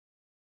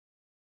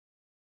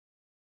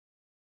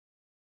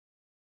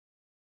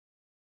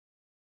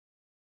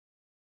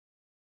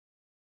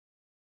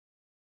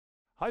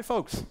Hi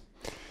folks,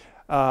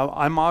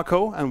 I'm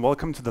Marco and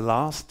welcome to the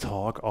last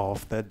talk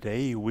of the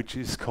day, which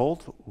is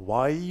called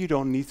Why You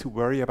Don't Need to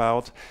Worry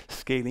About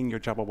Scaling Your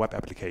Java Web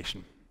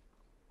Application.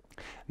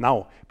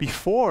 Now,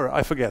 before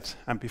I forget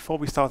and before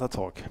we start the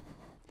talk,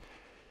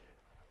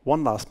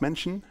 one last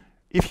mention.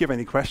 If you have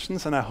any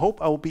questions, and I hope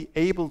I will be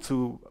able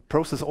to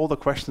process all the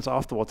questions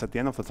afterwards at the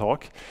end of the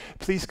talk,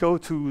 please go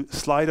to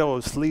Slido or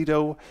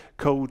Slido,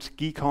 code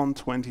GeeCON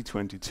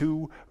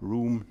 2022,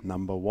 room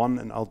number 1,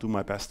 and I'll do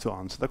my best to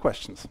answer the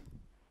questions.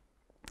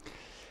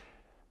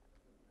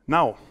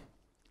 Now,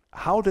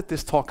 how did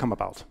this talk come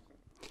about?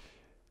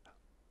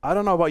 I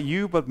don't know about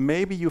you, but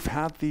maybe you've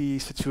had the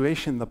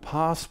situation in the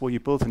past where you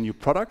built a new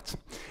product,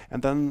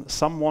 and then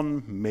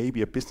someone,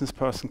 maybe a business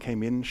person,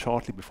 came in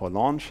shortly before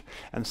launch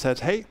and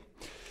said, hey,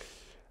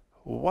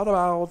 what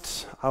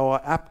about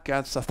our app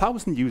gets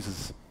 1,000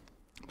 users,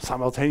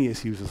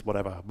 simultaneous users,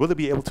 whatever? Will it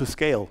be able to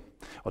scale?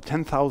 Or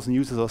 10,000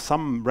 users or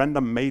some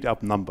random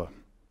made-up number?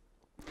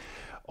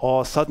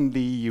 Or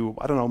suddenly you,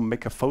 I don't know,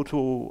 make a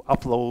photo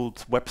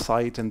upload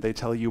website and they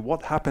tell you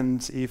what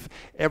happens if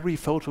every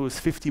photo is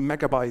 50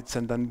 megabytes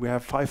and then we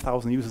have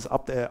 5,000 users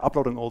up there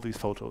uploading all these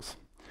photos.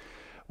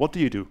 What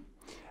do?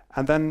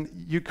 And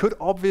then you could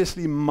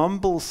obviously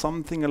mumble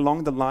something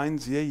along the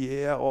lines,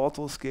 yeah,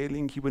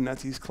 auto-scaling,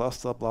 Kubernetes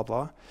cluster, blah,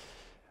 blah.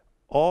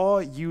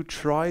 Or you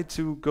try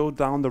to go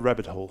down the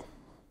rabbit hole.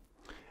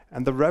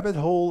 And the rabbit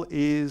hole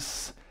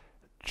is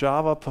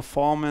Java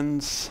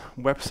performance,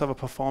 web server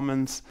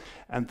performance,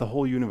 and the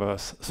whole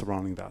universe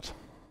surrounding that.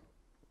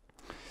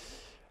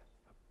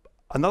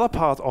 Another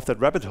part of that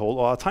rabbit hole,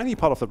 or a tiny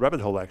part of the rabbit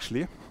hole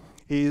actually,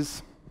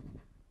 is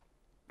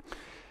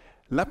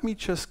let me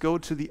just go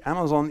to the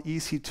Amazon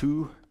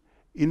EC2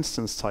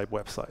 instance type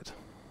website.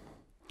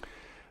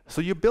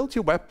 So you build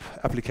your web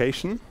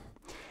application,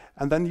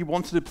 and then you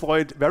want to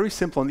deploy it very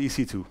simple on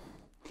EC2.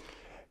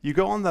 You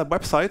go on that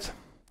website,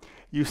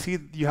 you see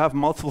you have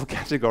multiple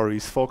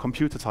categories for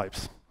computer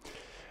types.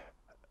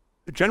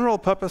 General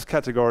purpose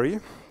category,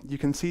 you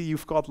can see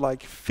you've got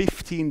like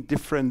 15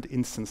 different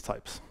instance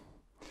types.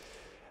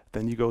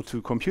 Then you go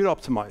to computer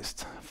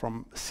optimized,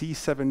 from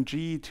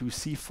C7G to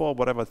C4,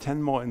 whatever,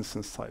 10 more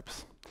instance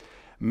types.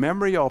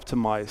 Memory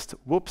optimized,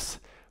 whoops,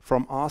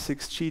 from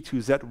R6G to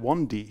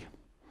Z1D.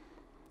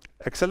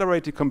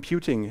 Accelerated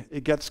computing,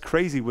 it gets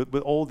crazy with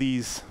all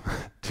these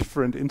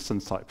different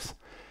instance types.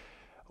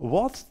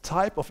 What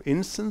type of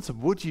instance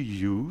would you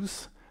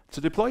use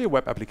to deploy your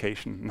web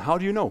application, and how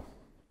do you know?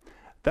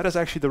 That is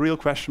actually the real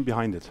question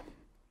behind it.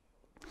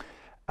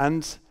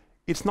 And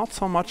it's not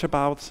so much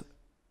about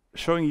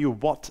showing you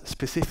what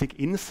specific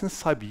instance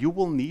type you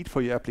will need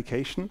for your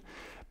application,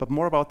 but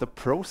more about the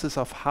process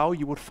of how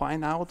you would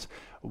find out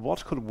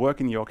what could work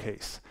in your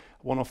case.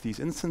 One of these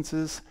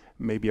instances,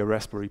 maybe a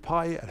Raspberry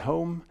Pi at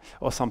home,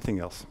 or something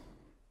else.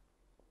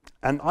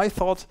 And I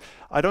thought,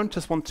 I don't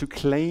just want to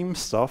claim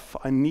stuff,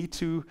 I need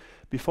to,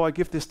 before I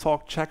give this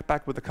talk, check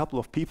back with a couple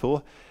of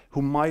people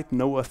who might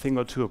know a thing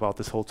or two about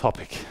this whole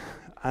topic.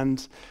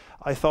 And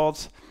I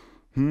thought,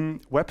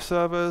 web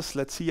servers,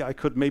 let's see, I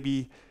could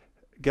maybe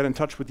get in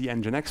touch with the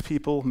Nginx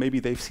people. Maybe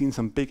they've seen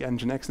some big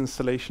Nginx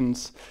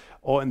installations.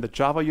 Or in the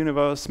Java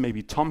universe,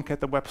 maybe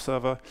Tomcat, the web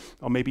server,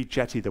 or maybe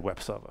Jetty, the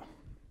web server.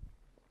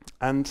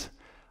 And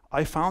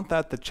I found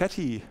that the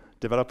Jetty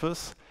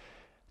developers,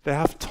 they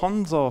have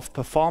tons of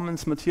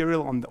performance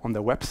material on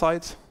their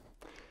website.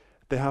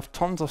 They have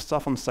tons of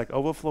stuff on Stack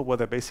Overflow where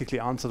they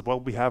basically answered, well,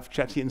 we have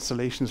Jetty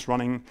installations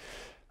running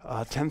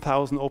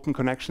 10,000 open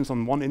connections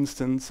on one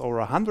instance or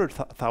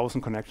 100,000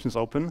 connections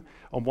open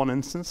on one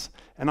instance.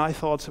 And I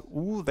thought,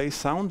 ooh, they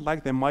sound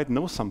like they might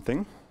know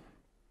something.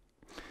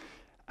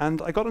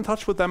 And I got in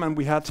touch with them and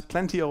we had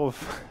plenty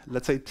of,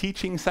 let's say,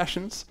 teaching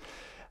sessions.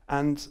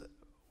 And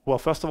well,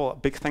 first of all,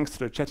 big thanks to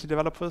the Jetty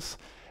developers.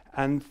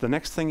 And the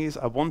next thing is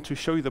I want to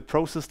show you the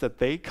process that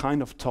they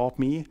kind of taught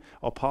me,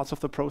 or parts of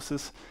the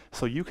process,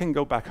 so you can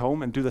go back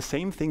home and do the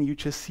same thing you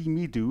just see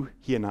me do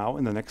here now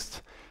in the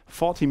next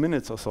 40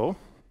 minutes or so.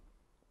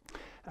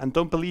 And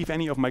don't believe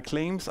any of my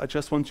claims. I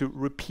just want to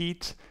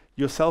repeat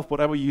yourself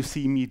whatever you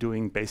see me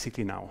doing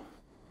basically now.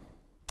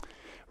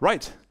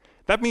 Right,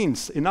 that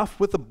means enough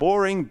with the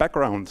boring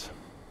background.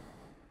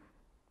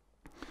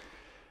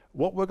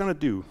 What we're going to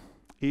do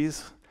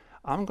is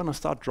I'm going to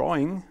start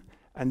drawing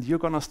and you're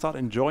going to start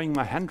enjoying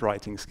my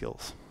handwriting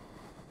skills.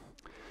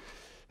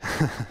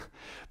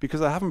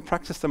 Because I haven't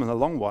practiced them in a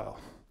long while.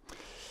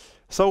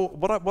 So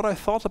what I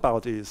thought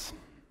about is,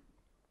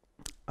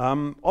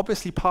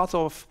 obviously part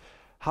of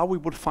how we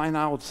would find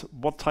out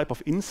what type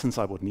of instance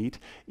I would need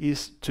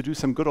is to do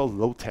some good old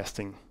load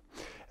testing.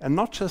 And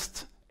not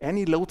just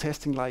any load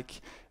testing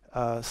like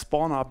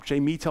spawn up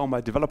JMeter on my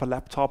developer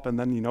laptop and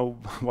then, you know,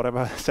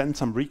 whatever, send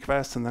some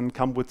requests and then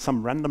come with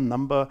some random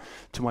number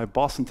to my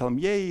boss and tell him,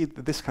 yay,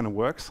 this kind of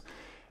works.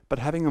 But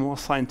having a more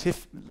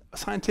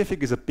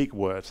scientific is a big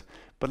word,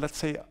 but let's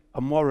say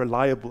a more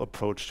reliable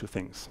approach to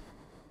things.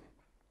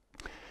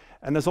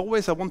 And as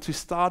always, I want to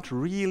start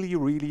really,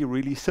 really,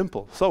 really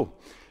simple. So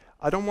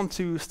I don't want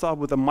to start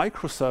with a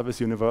microservice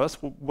universe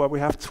where we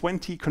have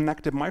 20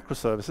 connected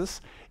microservices.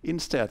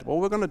 Instead, what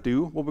we're going to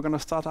do, what we're going to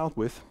start out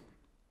with,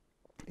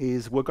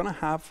 is we're going to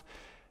have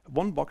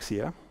one box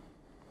here,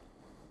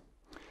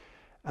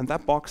 and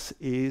that box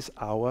is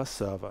our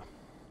server.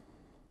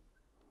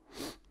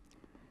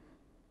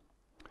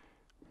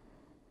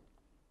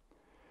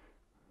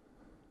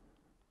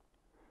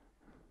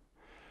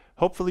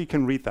 Hopefully you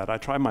can read that. I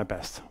try my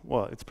best.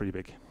 Well, it's pretty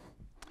big.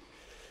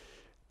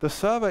 The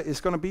server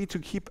is going to be to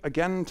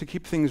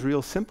keep things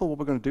real simple. What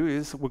we're going to do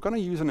is we're going to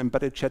use an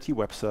embedded Chatty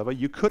web server.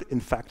 You could, in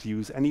fact,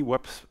 use any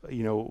web,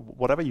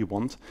 whatever you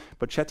want,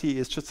 but Chatty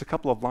is just a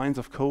couple of lines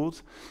of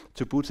code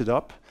to boot it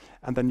up,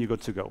 and then you're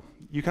good to go.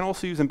 You can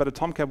also use embedded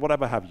Tomcat,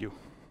 whatever have you.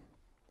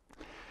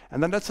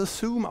 And then let's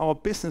assume our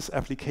business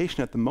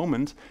application at the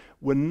moment,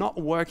 we're not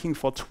working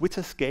for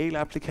Twitter scale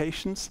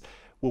applications.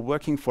 We're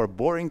working for a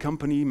boring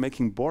company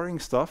making boring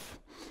stuff.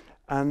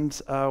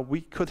 And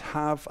we could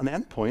have an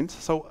endpoint.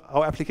 So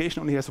our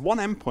application only has one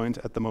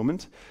endpoint at the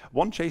moment,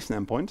 one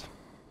JSON endpoint,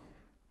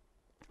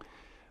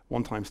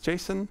 one times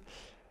JSON.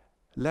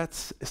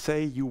 Let's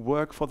say you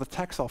work for the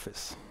tax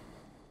office.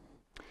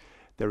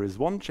 There is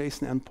one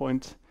JSON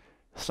endpoint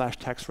 /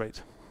 tax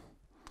rate.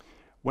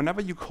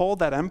 Whenever you call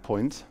that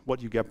endpoint,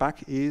 what you get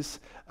back is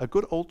a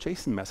good old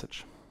JSON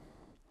message.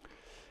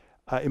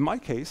 In my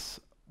case,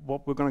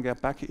 what we're going to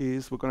get back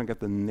is we're going to get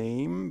the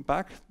name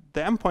back. The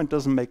endpoint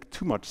doesn't make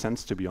too much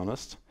sense, to be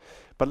honest.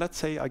 But let's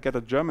say I get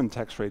a German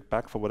tax rate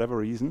back for whatever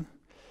reason,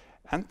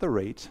 and the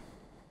rate.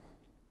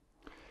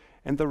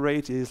 And the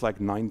rate is like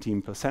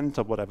 19%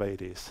 or whatever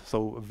it is.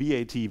 So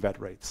VAT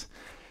rates.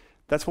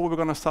 That's what we're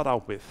going to start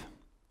out with.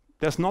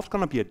 There's not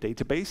going to be a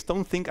database.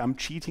 Don't think I'm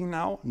cheating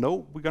now.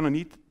 No, we're going to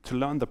need to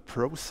learn the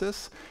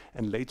process.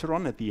 And later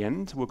on, at the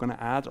end, we're going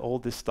to add all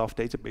this stuff,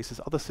 databases,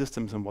 other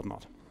systems, and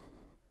whatnot.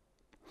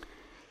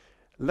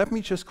 Let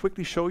me just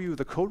quickly show you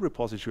the code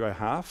repository I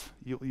have.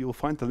 You'll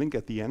find the link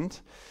at the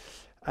end.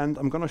 And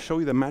I'm going to show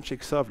you the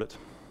magic servlet.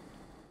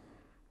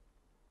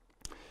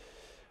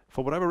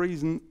 For whatever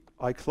reason,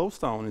 I closed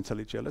down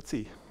IntelliJ. Let's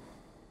see.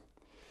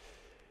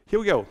 Here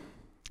we go.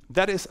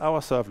 That is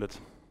our servlet.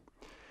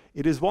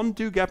 It is one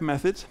do-gap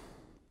method.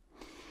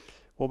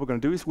 What we're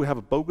going to do is we have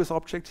a bogus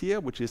object here,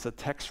 which is a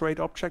tax rate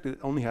object. It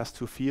only has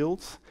 2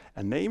 fields,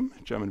 a name,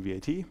 German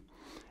VAT.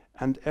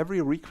 And every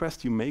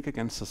request you make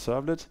against the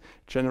servlet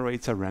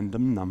generates a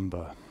random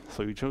number.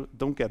 So you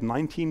don't get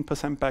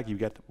 19% back, you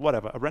get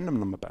whatever, a random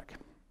number back.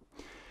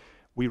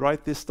 We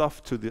write this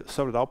stuff to the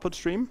servlet output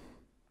stream.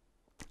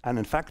 And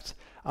in fact,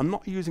 I'm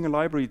not using a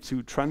library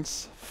to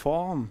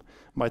transform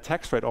my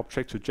tax rate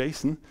object to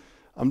JSON.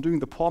 I'm doing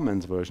the poor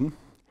man's version,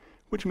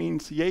 which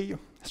means, yay,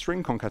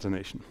 string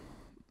concatenation.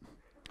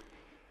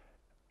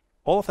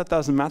 All of that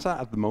doesn't matter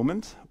at the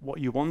moment. What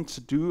you want to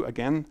do,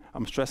 again,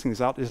 I'm stressing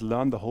this out, is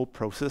learn the whole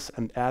process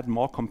and add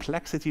more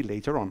complexity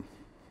later on.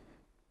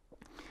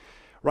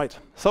 Right,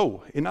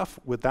 so enough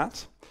with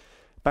that.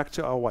 Back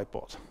to our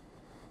whiteboard.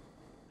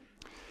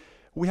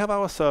 We have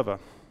our server.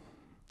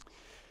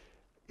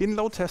 In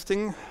load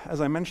testing, as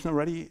I mentioned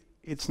already,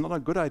 it's not a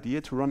good idea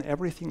to run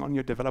everything on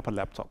your developer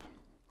laptop.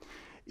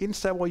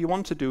 Instead, what you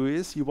want to do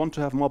is you want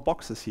to have more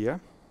boxes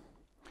here.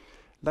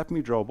 Let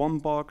me draw 1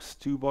 box,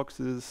 2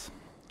 boxes,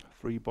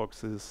 3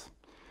 boxes,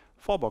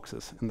 4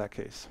 boxes in that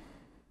case.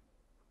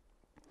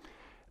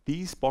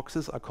 These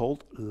boxes are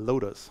called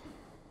loaders.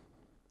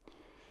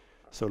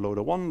 So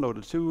loader 1,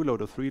 loader 2,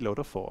 loader 3,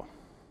 loader 4.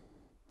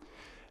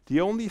 The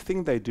only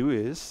thing they do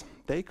is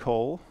they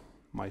call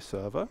my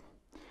server.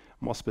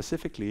 More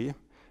specifically,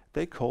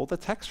 they call the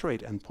tax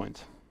rate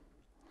endpoint.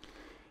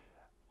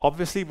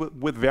 Obviously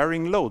with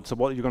varying loads. So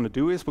what you're going to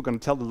do is we're going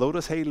to tell the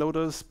loaders, hey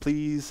loaders,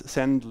 please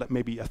send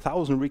maybe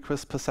 1,000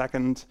 requests per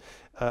second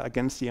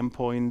against the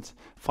endpoint,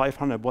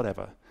 500,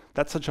 whatever.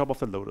 That's the job of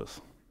the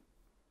loaders.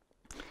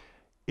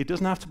 It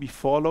doesn't have to be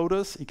 4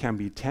 loaders. It can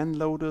be 10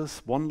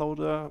 loaders, 1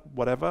 loader,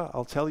 whatever.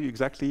 I'll tell you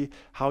exactly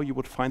how you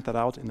would find that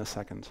out in a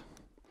second.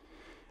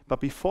 But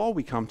before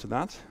we come to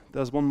that,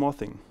 there's one more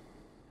thing.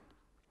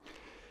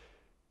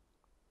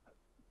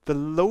 The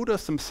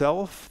loaders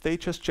themselves, they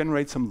just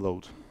generate some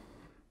load.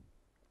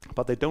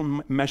 But they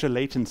don't measure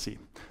latency,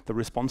 the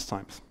response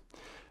times.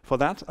 For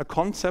that, a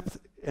concept,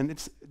 and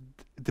it's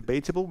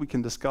debatable, we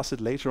can discuss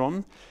it later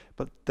on,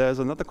 but there's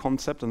another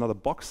concept, another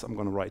box I'm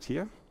going to write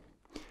here.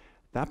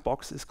 That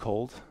box is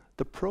called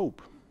the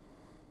probe.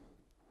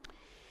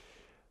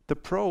 The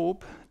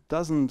probe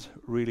doesn't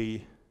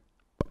really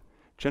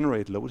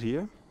generate load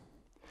here.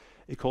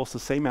 It calls the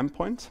same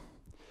endpoint,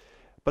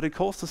 but it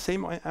calls the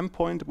same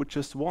endpoint with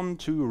just 1,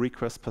 2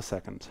 requests per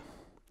second.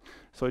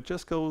 So it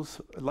just goes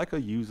like a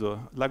user,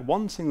 like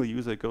one single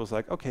user. It goes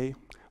like, okay,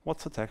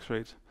 what's the tax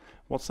rate?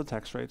 What's the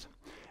tax rate?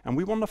 And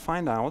we want to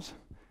find out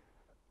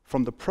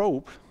from the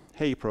probe,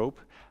 hey probe,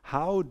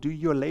 how do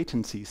your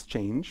latencies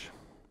change?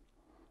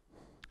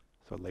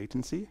 So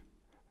latency,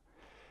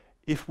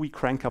 if we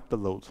crank up the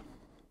load.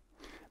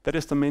 That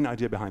is the main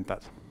idea behind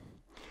that.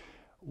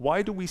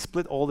 Why do we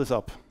split all this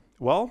up?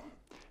 Well,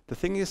 The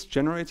thing is,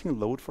 generating a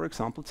load, for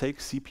example,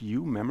 takes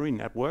CPU, memory,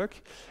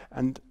 network,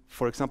 and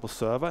for example,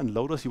 server and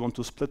loaders, you want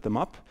to split them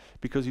up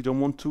because you don't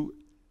want to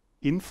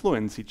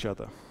influence each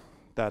other.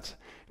 That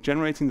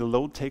generating the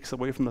load takes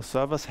away from the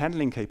server's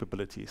handling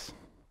capabilities.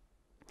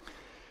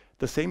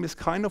 The same is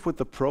kind of with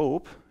the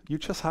probe. You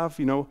just have,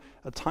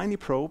 a tiny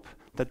probe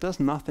that does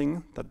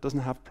nothing, that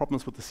doesn't have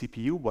problems with the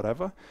CPU,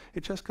 whatever.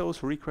 It just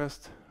goes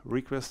request,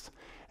 request,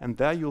 and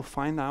there you'll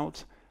find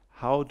out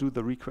how do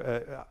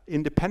the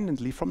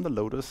independently from the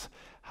loaders,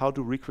 how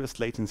do request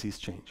latencies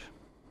change.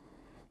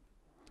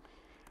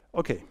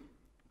 Okay,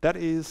 that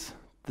is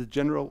the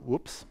general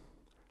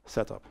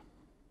setup.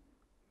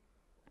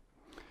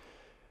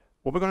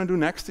 What we're going to do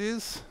next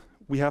is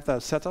we have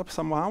that set up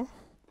somehow,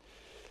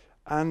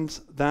 and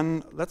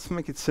then let's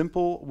make it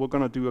simple. We're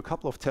going to do a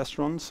couple of test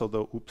runs. So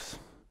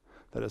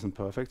that isn't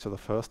perfect. So the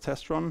first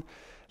test run,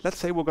 let's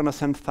say we're going to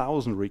send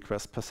 1,000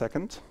 requests per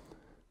second.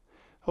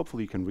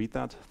 Hopefully you can read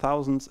that.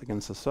 Thousands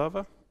against the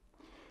server.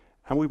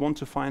 And we want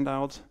to find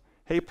out,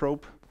 hey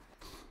probe,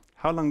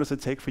 how long does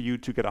it take for you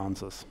to get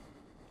answers?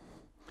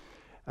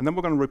 And then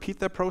we're going to repeat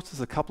that process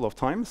a couple of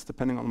times,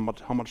 depending on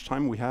how much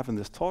time we have in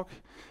this talk.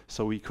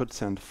 So we could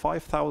send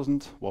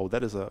 5,000. Wow,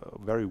 that is a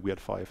very weird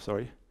 5,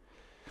 sorry.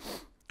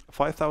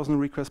 5,000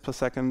 requests per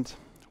second.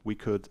 We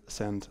could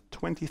send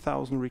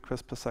 20,000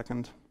 requests per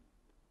second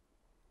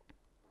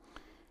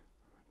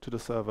to the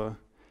server,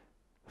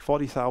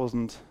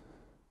 40,000,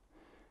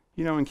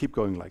 and keep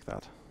going like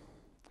that.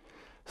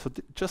 So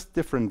just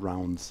different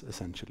rounds,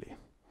 essentially,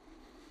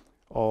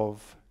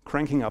 of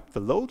cranking up the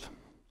load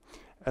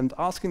and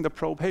asking the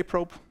probe, hey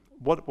probe,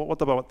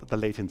 what about the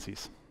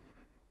latencies?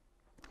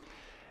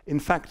 In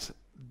fact,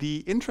 the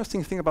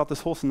interesting thing about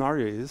this whole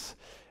scenario is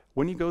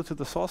when you go to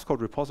the source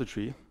code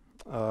repository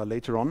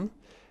later on,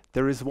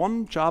 there is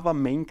one Java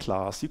main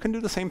class. You can do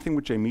the same thing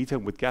with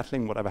JMeter, with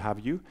Gatling, whatever have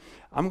you.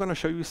 I'm going to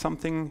show you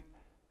something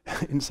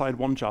inside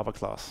one Java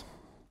class.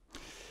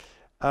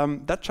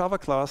 That Java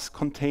class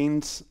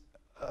contains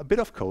a bit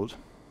of code,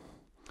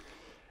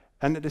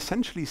 and it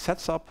essentially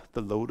sets up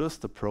the loaders,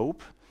 the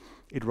probe.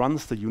 It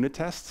runs the unit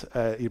test.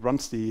 It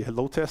runs the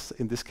load test,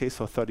 in this case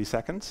for 30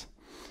 seconds,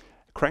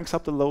 cranks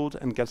up the load,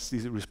 and gets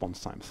these response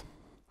times.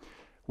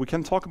 We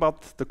can talk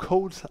about the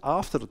code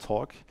after the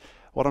talk.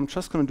 What I'm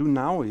just going to do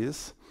now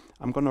is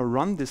I'm going to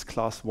run this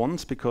class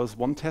once, because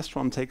one test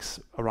run takes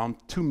around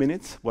 2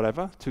 minutes,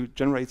 whatever, to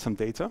generate some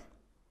data.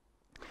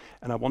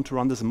 And I want to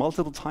run this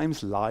multiple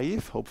times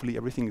live. Hopefully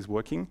everything is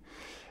working.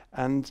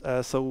 And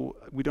so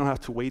we don't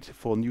have to wait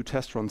for new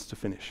test runs to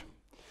finish.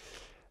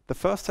 The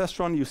first test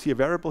run, you see a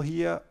variable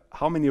here.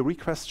 How many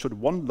requests should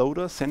one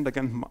loader send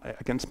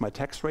against my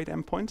text rate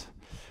endpoint?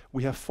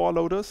 We have 4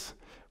 loaders.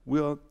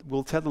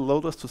 We'll tell the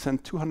loaders to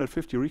send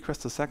 250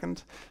 requests a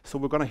second. So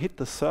we're going to hit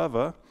the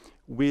server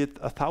with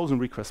 1,000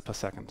 requests per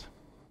second.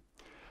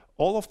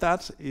 All of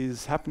that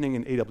is happening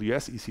in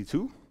AWS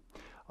EC2.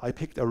 I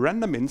picked a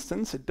random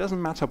instance. It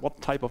doesn't matter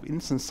what type of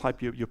instance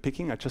type you're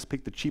picking. I just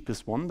picked the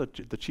cheapest one,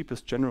 the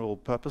cheapest general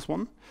purpose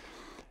one.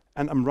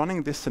 And I'm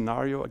running this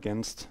scenario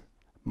against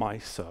my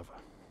server.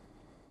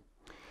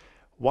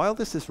 While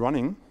this is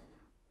running,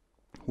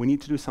 we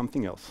need to do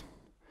something else.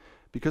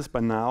 Because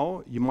by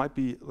now, you might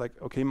be like,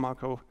 okay,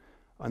 Marco,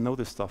 I know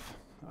this stuff.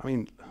 I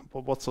mean,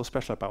 what's so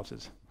special about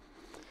it?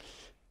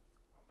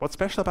 What's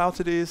special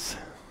about it is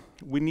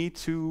we need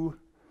to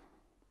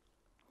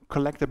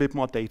collect a bit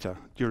more data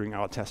during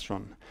our test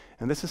run.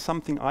 And this is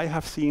something I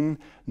have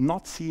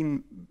not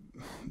seen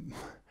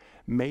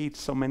made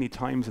so many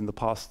times in the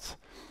past.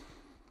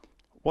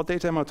 What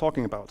data am I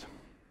talking about?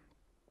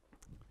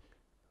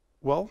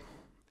 Well,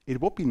 it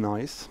would be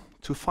nice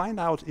to find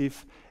out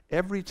if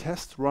every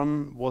test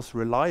run was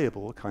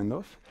reliable, kind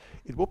of.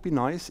 It would be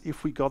nice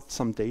if we got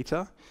some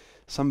data,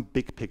 some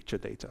big picture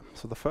data.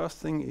 So the first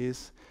thing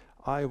is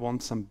I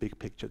want some big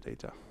picture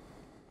data.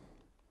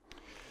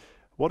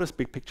 What is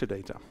big picture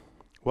data?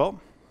 Well,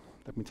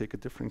 let me take a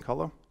different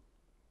color.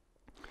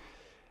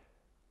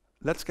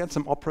 Let's get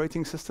some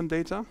operating system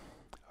data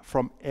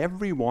from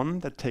everyone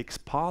that takes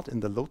part in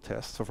the load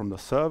test, so from the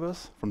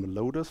servers, from the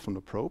loaders, from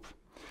the probe.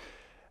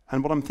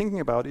 And what I'm thinking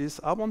about is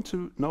I want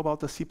to know about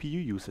the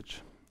CPU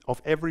usage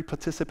of every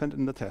participant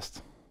in the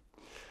test.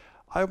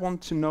 I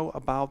want to know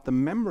about the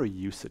memory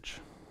usage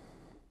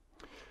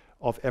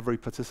of every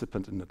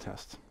participant in the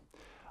test.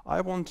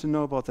 I want to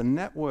know about the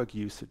network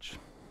usage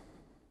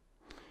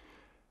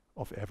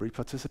of every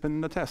participant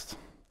in the test.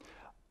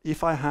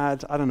 If I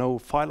had, I don't know,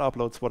 file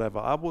uploads, whatever,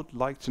 I would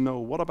like to know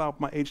what about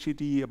my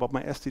HDD, about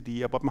my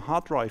SSD, about my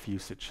hard drive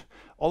usage,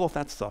 all of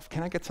that stuff.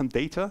 Can I get some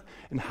data,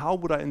 and how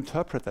would I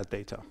interpret that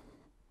data?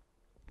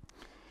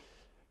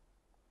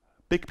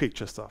 Big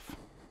picture stuff.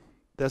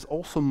 There's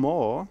also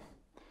more.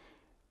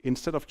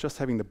 Instead of just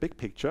having the big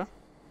picture,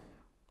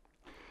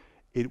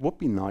 it would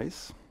be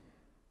nice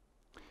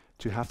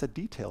to have the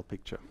detailed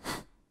picture.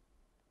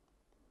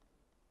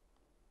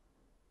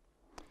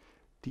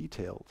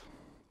 Detailed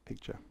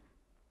picture.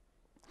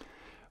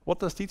 What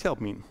does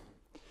detailed mean?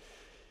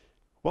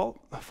 Well,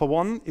 for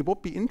one, it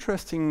would be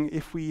interesting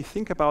if we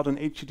think about an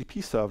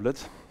HTTP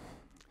servlet.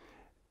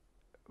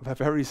 a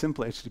very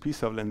simple HTTP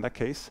servlet in that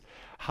case.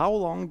 How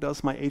long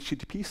does my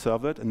HTTP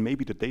servlet and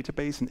maybe the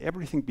database and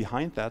everything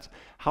behind that,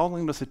 how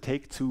long does it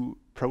take to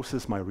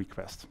process my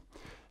request?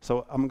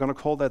 So I'm going to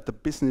call that the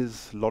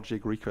business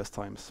logic request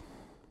times.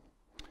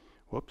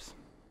 Whoops.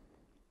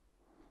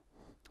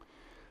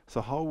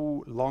 So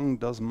how long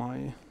does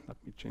my, let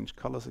me change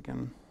colors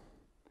again.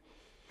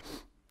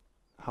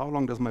 How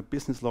long does my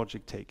business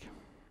logic take?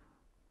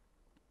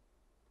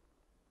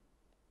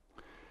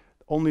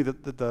 Only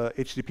the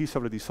HTTP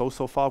servlet is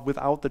so far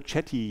without the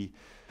chatty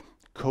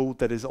code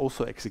that is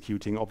also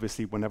executing,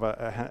 obviously,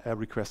 whenever a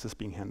request is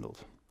being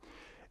handled.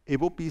 It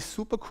would be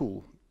super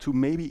cool to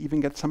maybe even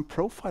get some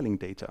profiling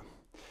data,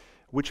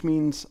 which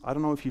means, I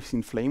don't know if you've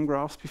seen flame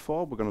graphs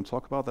before, we're going to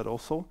talk about that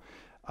also.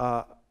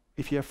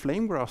 If you have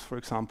flame graphs, for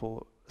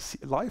example,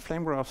 live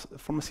flame graphs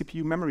from a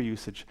CPU memory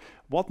usage,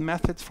 what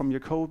methods from your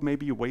code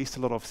maybe waste a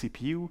lot of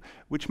CPU,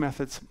 which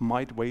methods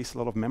might waste a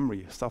lot of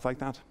memory, stuff like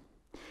that.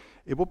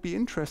 It would be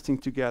interesting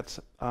to get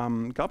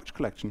garbage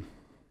collection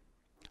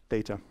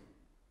data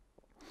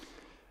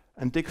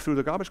and dig through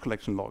the garbage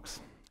collection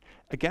logs.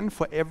 Again,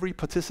 for every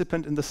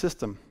participant in the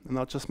system. And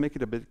I'll just make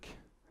it a bit,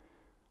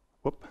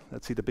 whoop,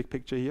 let's see the big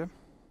picture here,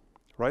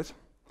 right?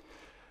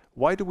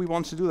 Why do we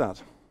want to do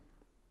that?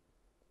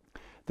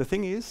 The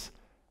thing is,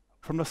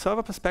 from the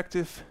server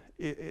perspective,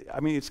 I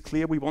mean, it's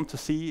clear we want to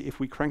see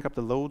if we crank up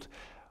the load,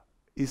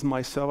 is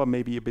my server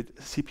maybe a bit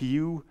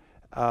CPU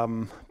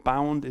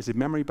bound? Is it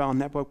memory bound,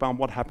 network bound?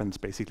 What happens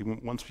basically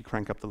once we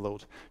crank up the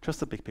load?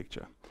 Just a big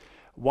picture.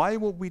 Why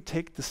would we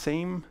take the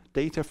same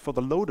data for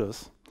the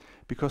loaders?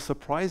 Because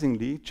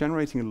surprisingly,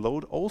 generating a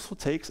load also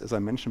takes, as I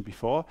mentioned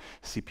before,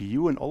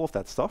 CPU and all of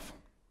that stuff.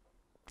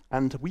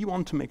 And we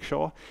want to make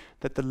sure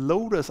that the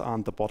loaders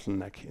aren't the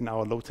bottleneck in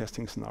our load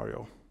testing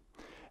scenario.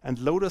 And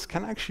loaders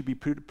can actually be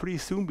pretty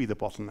soon be the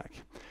bottleneck.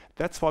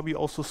 That's why we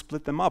also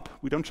split them up.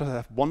 We don't just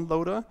have one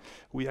loader,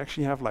 we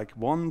actually have like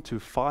 1 to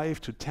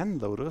 5 to 10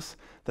 loaders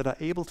that are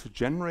able to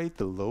generate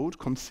the load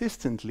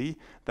consistently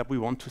that we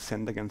want to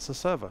send against the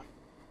server.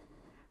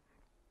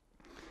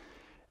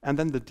 And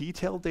then the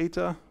detailed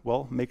data,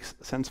 well, makes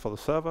sense for the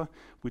server.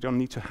 We don't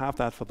need to have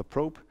that for the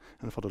probe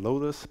and for the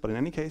loaders, but in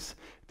any case,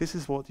 this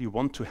is what you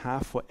want to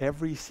have for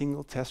every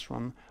single test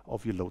run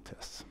of your load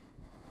tests.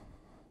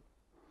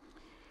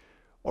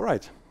 All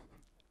right,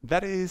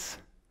 that is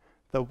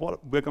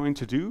what we're going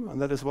to do, and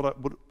that is what I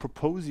would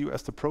propose you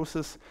as the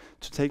process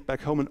to take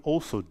back home and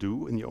also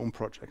do in your own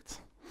projects.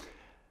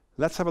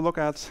 Let's have a look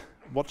at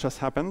what just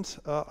happened.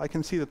 I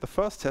can see that the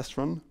first test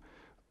run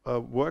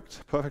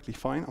worked perfectly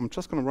fine. I'm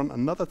just going to run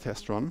another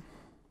test run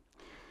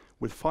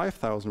with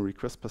 5,000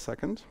 requests per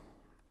second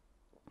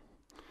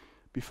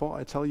before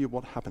I tell you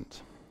what happened.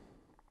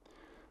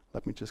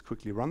 Let me just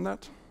quickly run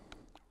that.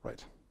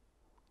 Right.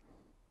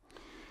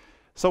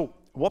 So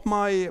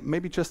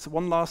maybe just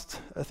one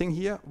last thing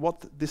here,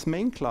 what this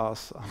main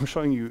class I'm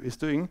showing you is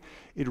doing,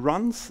 it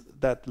runs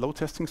that load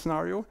testing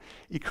scenario,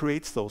 it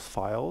creates those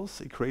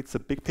files, it creates a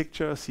big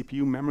picture,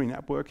 CPU, memory,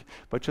 network,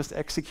 by just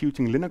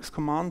executing Linux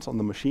commands on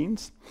the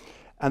machines,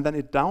 and then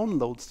it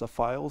downloads the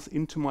files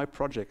into my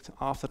project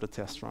after the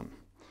test run.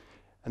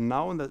 And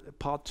now in the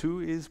part 2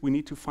 is we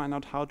need to find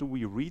out how do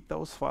we read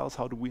those files,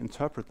 how do we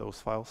interpret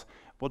those files,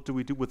 what do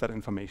we do with that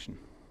information.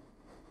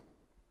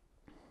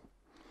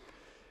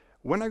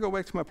 When I go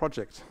back to my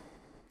project,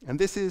 and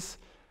this is,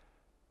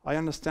 I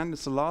understand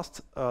it's the last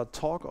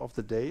talk of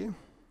the day,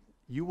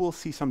 you will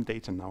see some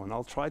data now, and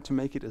I'll try to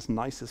make it as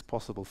nice as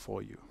possible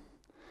for you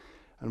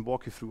and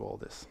walk you through all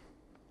this.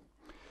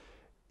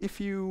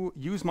 If you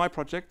use my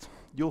project,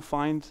 you'll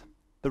find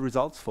the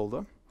results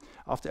folder.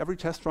 After every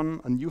test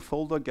run, a new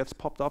folder gets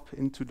popped up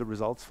into the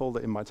results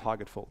folder in my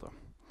target folder.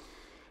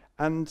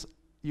 And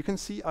you can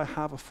see I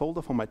have a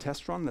folder for my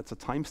test run that's a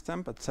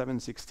timestamp at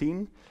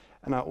 7:16.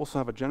 And I also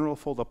have a general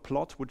folder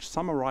plot which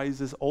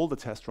summarizes all the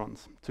test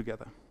runs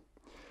together.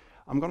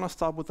 I'm going to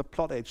start with the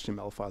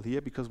plot.html file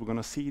here because we're going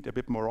to see it a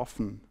bit more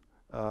often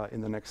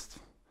in the next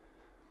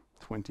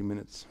 20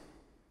 minutes.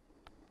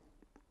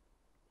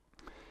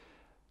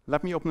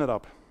 Let me open it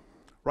up.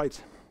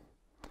 Right.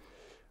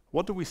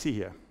 What do we see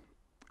here?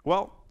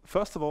 Well,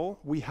 first of all,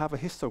 we have a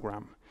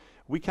histogram.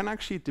 We can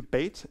actually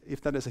debate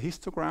if that is a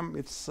histogram.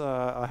 It's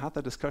I had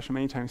that discussion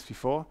many times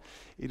before.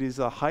 It is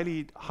a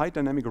high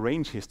dynamic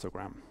range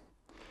histogram.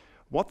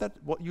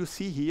 What you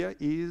see here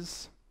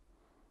is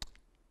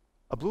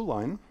a blue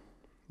line.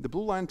 The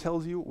blue line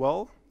tells you,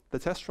 well, the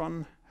test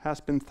run has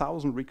been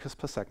 1,000 requests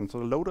per second. So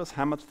the loaders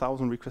hammered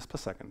 1,000 requests per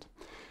second.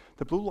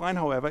 The blue line,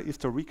 however, is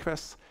the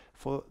requests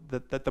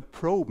that the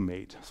probe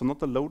made. So not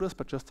the loaders,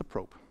 but just the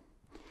probe.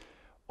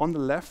 On the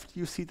left,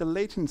 you see the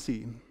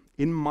latency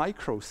in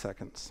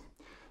microseconds.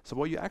 So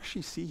what you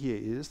actually see here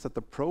is that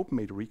the probe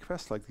made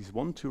requests, like these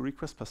 1, 2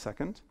 requests per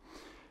second.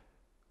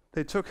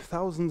 They took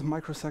 1,000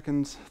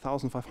 microseconds,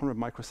 1,500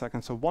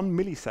 microseconds, so 1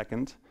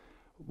 millisecond,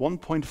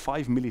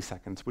 1.5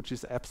 milliseconds, which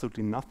is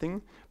absolutely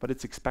nothing, but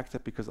it's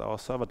expected because our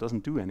server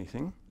doesn't do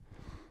anything.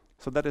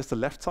 So that is the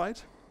left side,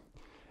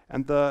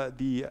 and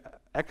the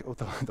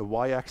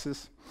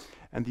y-axis,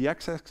 and the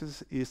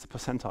x-axis is the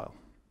percentile.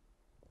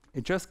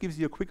 It just gives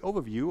you a quick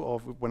overview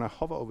of when I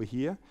hover over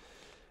here.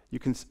 You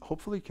can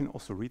hopefully you can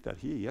also read that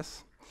here,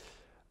 yes.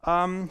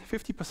 50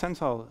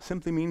 percentile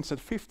simply means that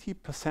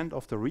 50%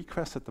 of the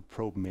requests that the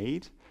probe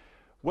made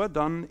were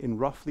done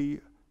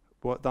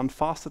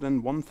faster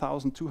than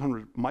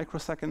 1,200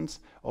 microseconds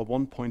or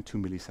 1.2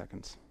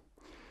 milliseconds.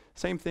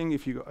 Same thing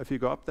if you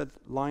go up that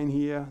line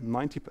here,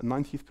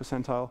 90th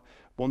percentile,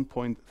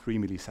 1.3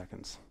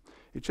 milliseconds.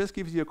 It just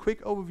gives you a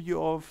quick overview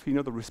of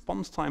the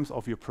response times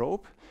of your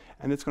probe,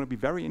 and it's going to be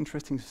very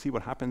interesting to see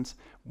what happens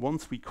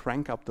once we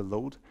crank up the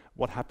load.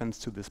 What happens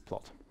to this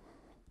plot?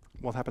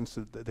 What happens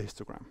to the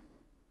histogram?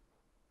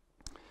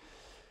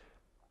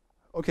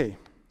 Okay,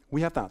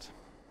 we have that.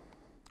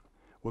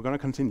 We're going to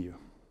continue.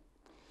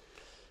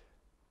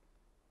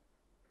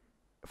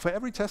 For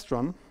every test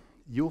run,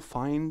 you'll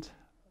find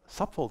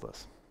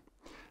subfolders.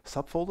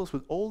 Subfolders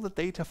with all the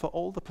data for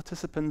all the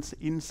participants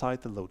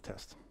inside the load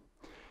test.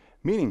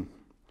 Meaning,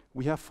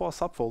 we have 4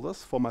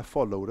 subfolders for my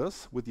 4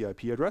 loaders with the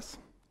IP address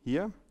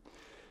here.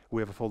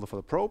 We have a folder for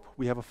the probe.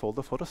 We have a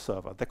folder for the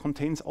server that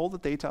contains all the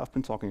data I've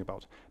been talking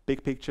about.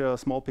 Big picture,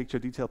 small picture,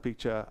 detailed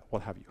picture,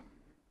 what have you.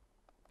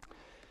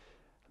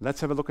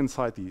 Let's have a look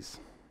inside these.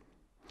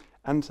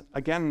 And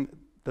again,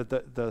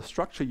 the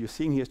structure you're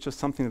seeing here is just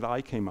something that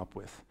I came up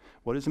with.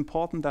 What is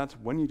important that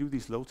when you do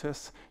these load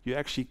tests, you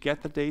actually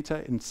get the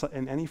data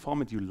in any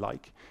format you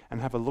like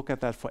and have a look at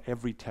that for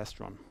every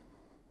test run.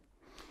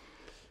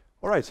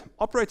 All right,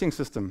 operating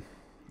system.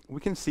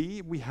 We can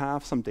see we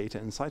have some data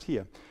inside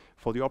here.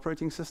 For the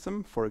operating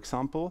system, for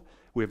example,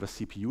 we have a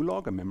CPU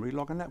log, a memory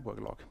log, a network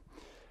log.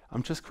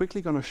 I'm just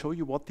quickly going to show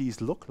you what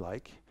these look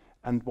like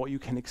and what you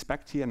can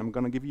expect here, and I'm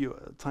going to give you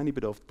a tiny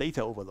bit of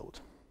data overload.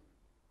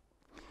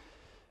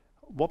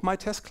 What my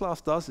test class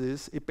does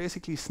is it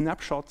basically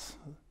snapshots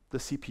the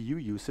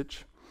CPU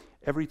usage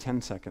every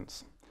 10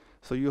 seconds.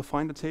 So you'll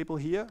find a table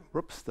here.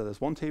 Whoops, that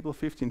is one table,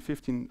 15,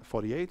 15,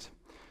 48.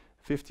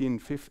 10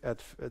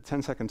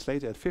 seconds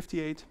later at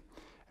 58,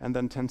 and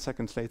then 10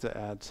 seconds later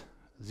at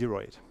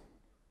 08.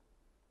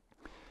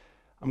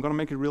 I'm going to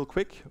make it real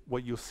quick.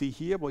 What you'll see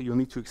here, what you'll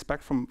need to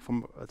expect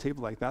from a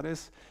table like that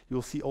is,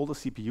 you'll see all the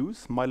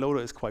CPUs. My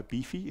loader is quite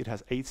beefy. It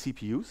has 8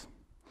 CPUs.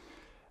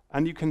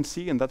 And you can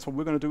see, and that's what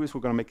we're going to do, is we're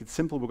going to make it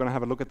simple. We're going to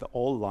have a look at the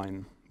all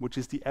line, which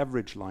is the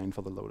average line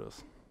for the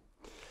loaders.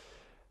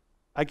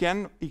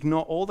 Again,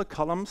 ignore all the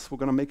columns. We're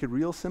going to make it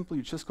real simple.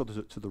 You just go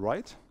to the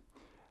right.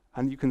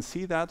 And you can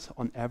see that,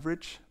 on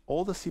average,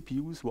 all the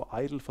CPUs were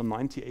idle for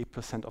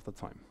 98% of the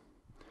time.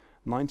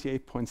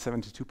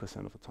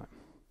 98.72% of the time.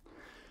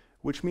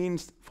 Which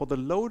means for the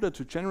loader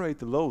to generate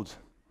the load,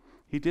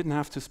 he didn't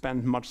have to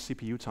spend much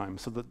CPU time,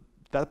 so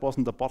that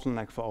wasn't the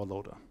bottleneck for our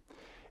loader.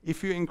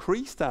 If you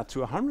increase that to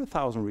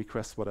 100,000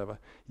 requests, whatever,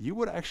 you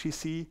would actually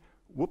see,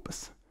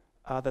 whoops,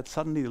 that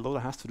suddenly the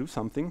loader has to do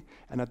something,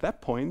 and at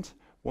that point,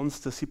 once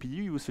the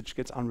CPU usage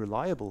gets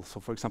unreliable,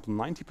 so for example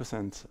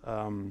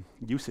 90%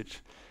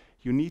 usage,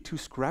 you need to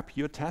scrap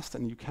your test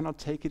and you cannot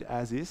take it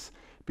as is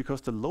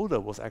because the loader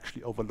was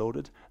actually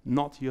overloaded,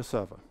 not your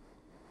server.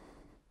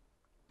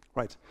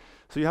 Right,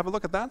 so you have a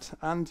look at that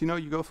and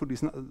you go through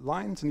these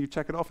lines and you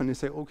check it off and you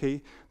say,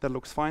 okay, that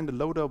looks fine. The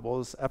loader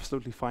was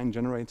absolutely fine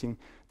generating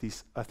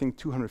these, I think,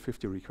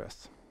 250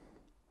 requests.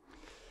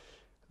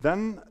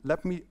 Then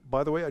let me,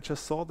 by the way, I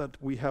just saw that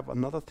we have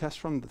another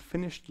test run that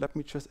finished. Let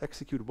me just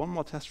execute one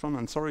more test run.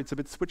 And sorry, it's a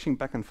bit switching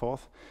back and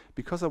forth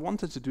because I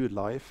wanted to do it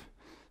live.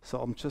 So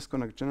I'm just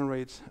going to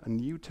generate a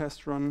new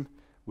test run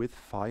with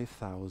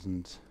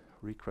 5,000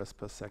 requests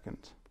per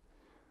second.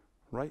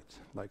 Right,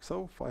 like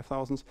so,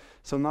 5,000.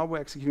 So now we're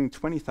executing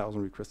 20,000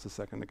 requests a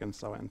second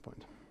against our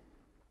endpoint.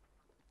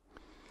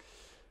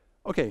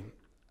 Okay,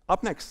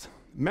 up next,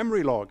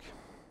 memory log.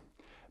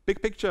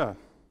 Big picture.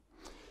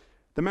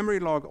 The memory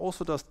log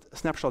also does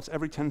snapshots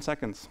every 10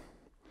 seconds.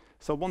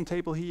 So one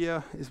table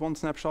here is one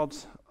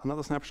snapshot,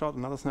 another snapshot,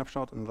 another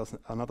snapshot,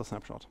 another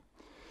snapshot.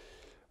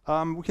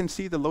 We can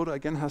see the loader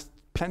again has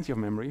plenty of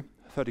memory,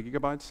 30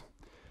 gigabytes.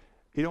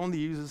 It only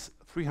uses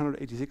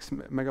 386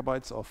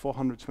 megabytes or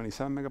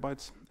 427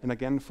 megabytes. And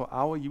again, for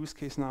our use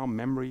case now,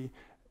 memory,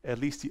 at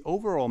least the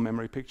overall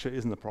memory picture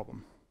isn't a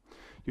problem.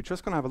 You're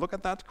just going to have a look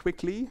at that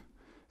quickly,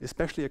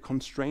 especially a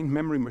constrained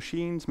memory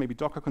machines, maybe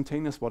Docker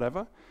containers,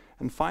 whatever,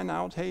 and find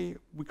out, hey,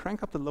 we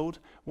crank up the load,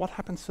 what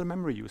happens to the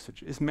memory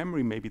usage? Is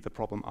memory maybe the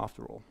problem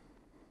after all?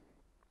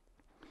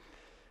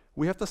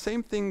 We have the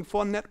same thing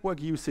for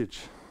network usage.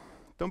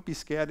 Don't be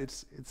scared,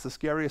 it's the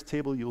scariest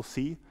table you'll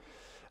see.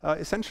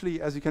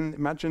 Essentially, as you can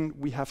imagine,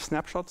 we have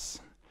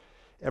snapshots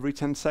every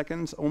 10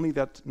 seconds, only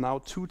that now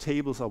 2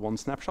 tables are one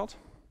snapshot,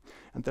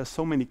 and there's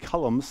so many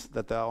columns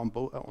that they are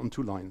on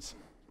 2 lines.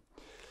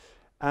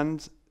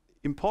 And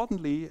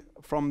importantly,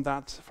 from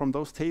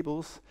those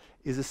tables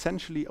is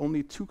essentially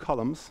only 2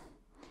 columns,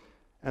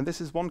 and this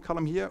is one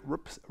column here,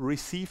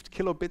 received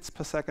kilobits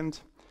per second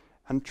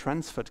and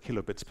transferred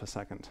kilobits per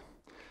second.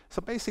 So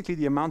basically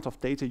the amount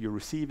of data you're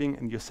receiving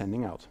and you're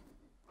sending out.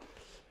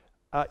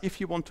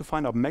 If you want to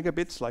find out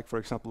megabits, like for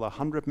example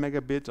 100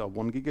 megabit or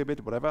 1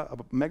 gigabit, whatever,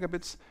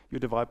 megabits, you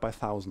divide by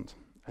 1,000.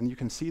 And you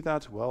can see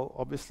that, well,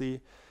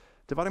 obviously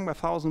Dividing by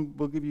 1,000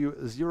 will give you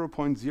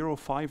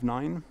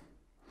 0.059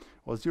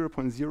 or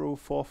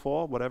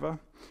 0.044, whatever,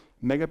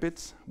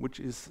 megabits, which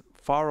is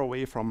far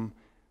away from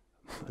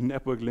a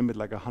network limit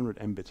like 100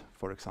 Mbit,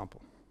 for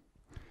example.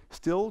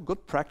 Still,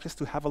 good practice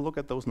to have a look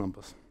at those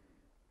numbers.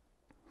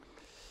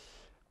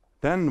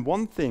 Then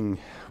one thing,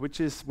 which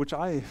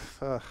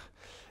I've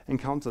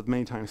encountered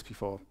many times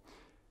before,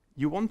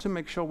 you want to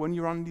make sure when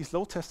you run these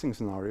load testing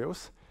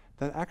scenarios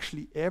that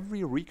actually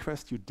every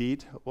request you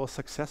did was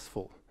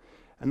successful.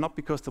 And not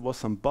because there was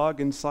some bug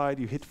inside,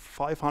 you hit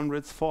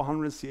 500s,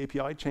 400s, the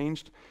API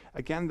changed.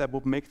 Again, that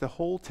would make the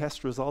whole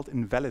test result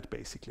invalid,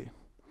 basically.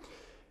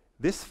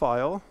 This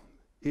file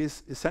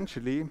is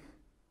essentially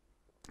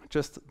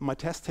just, my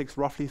test takes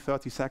roughly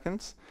 30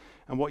 seconds.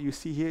 And what you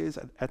see here is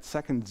at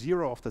second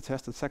 0 of the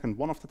test, at second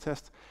 1 of the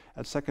test,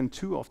 at second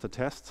 2 of the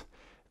test,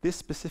 this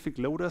specific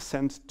loader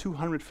sent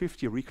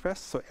 250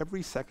 requests. So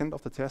every second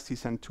of the test, he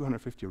sent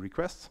 250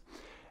 requests.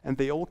 And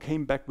they all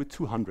came back with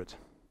 200.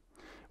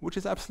 Which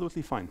is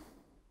absolutely fine.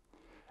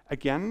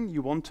 Again,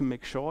 you want to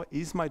make sure,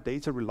 is my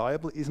data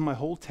reliable? Is my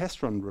whole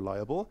test run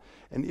reliable?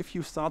 And if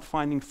you start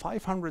finding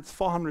 500s,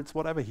 400s,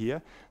 whatever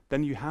here,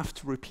 then you have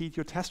to repeat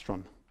your test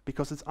run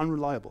because it's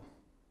unreliable.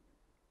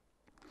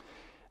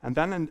 And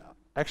then,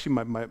 actually,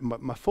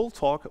 my full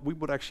talk, we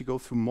would actually go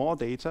through more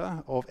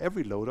data of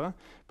every loader,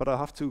 but I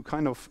have to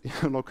kind of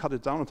cut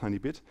it down a tiny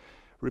bit.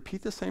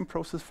 Repeat the same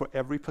process for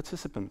every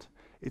participant.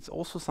 It's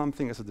also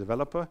something as a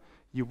developer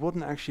you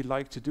wouldn't actually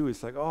like to do.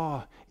 It's like,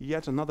 oh,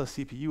 yet another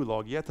CPU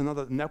log, yet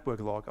another network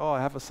log. Oh, I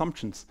have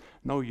assumptions.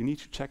 No, you need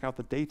to check out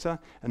the data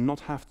and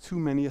not have too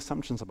many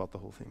assumptions about the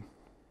whole thing.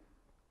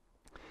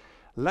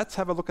 Let's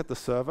have a look at the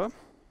server,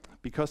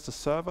 because the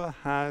server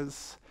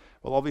has,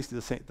 well, obviously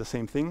the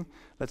same thing.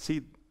 Let's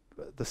see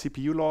the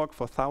CPU log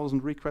for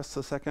 1,000 requests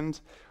a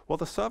second. Well,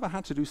 the server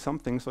had to do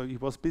something, so he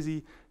was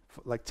busy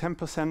like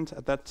 10%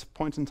 at that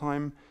point in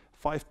time,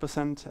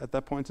 5% at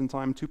that point in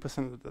time,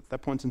 2% at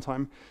that point in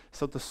time.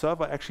 So the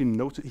server actually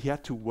noted he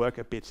had to work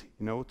a bit,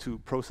 to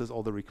process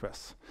all the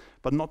requests,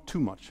 but not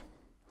too much.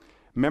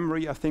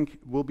 Memory, I think,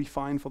 will be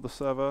fine for the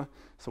server.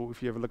 So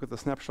if you have a look at the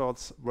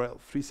snapshots, well,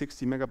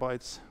 360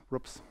 megabytes,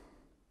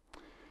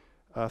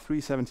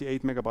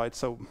 378 megabytes,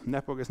 so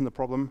network isn't a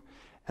problem.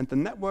 And the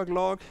network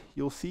log,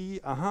 you'll see,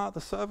 the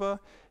server,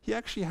 he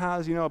actually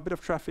has, a bit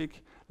of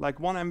traffic, like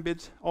 1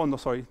 Mbit, oh no,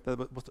 sorry,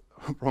 that was the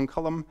wrong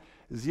column,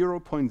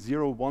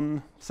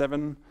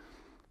 0.017,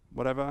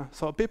 whatever.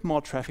 So a bit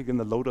more traffic in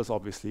the loaders,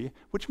 obviously,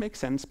 which makes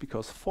sense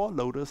because 4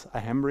 loaders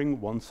are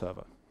hammering 1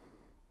 server.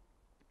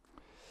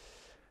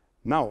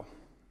 Now,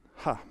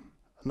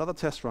 another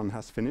test run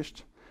has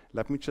finished.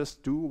 Let me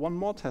just do one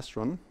more test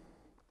run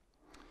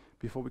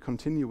before we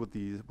continue with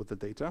the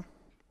data.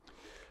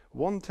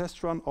 One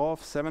test run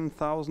of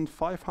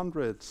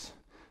 7,500,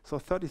 so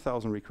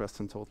 30,000 requests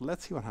in total.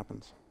 Let's see what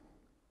happens.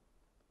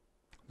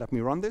 Let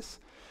me run this.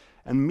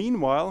 And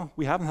meanwhile,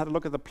 we haven't had a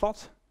look at the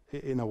plot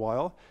in a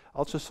while.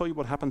 I'll just show you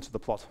what happened to the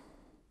plot.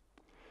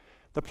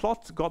 The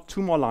plot got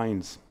 2 more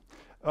lines.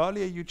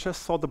 Earlier, you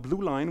just saw the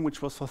blue line,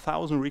 which was for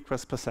 1,000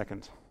 requests per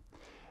second.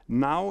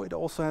 Now it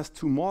also has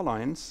 2 more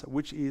lines,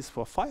 which is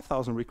for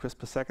 5,000 requests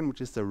per second,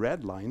 which is the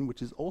red line,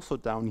 which is also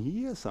down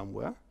here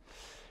somewhere.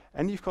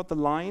 And you've got the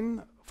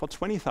line for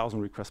 20,000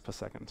 requests per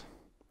second.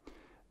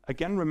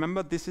 Again,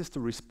 remember, this is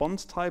the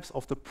response types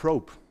of the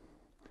probe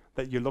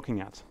that you're looking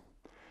at.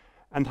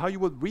 And how you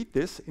would read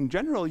this, in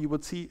general, you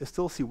would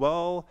still see,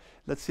 well,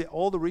 let's say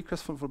all the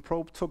requests from the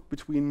probe took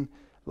between,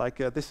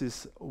 this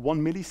is 1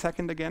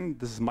 millisecond again,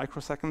 this is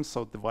microseconds,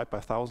 so divide by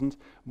 1,000,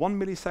 1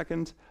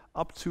 millisecond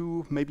up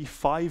to maybe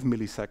 5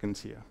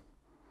 milliseconds here,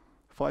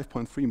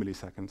 5.3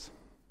 milliseconds.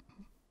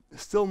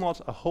 Still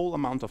not a whole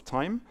amount of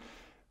time,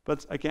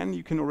 but again,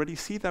 you can already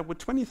see that with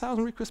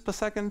 20,000 requests per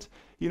second,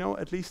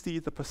 at least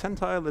the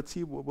percentile, let's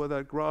see where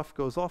that graph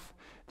goes off,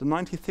 the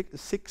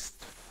 96th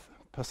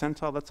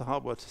percentile, that's a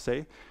hard word to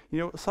say,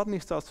 suddenly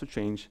starts to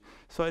change.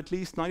 So at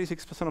least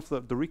 96%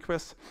 of the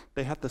requests,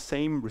 they had the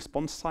same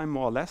response time,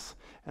 more or less.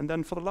 And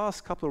then for the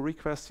last couple of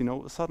requests,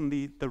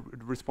 suddenly the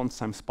response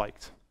time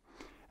spiked.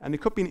 And it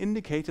could be an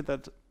indicator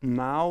that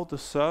now the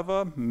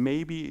server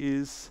maybe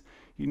is,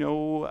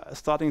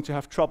 starting to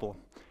have trouble.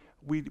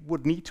 We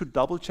would need to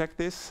double check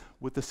this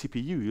with the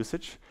CPU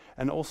usage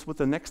and also with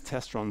the next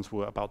test runs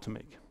we're about to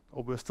make,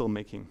 or we're still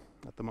making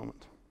at the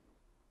moment.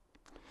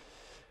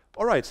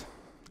 All right.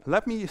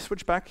 Let me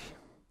switch back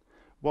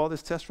while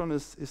this test run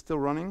is still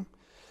running,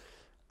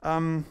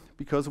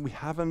 because we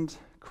haven't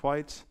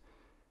quite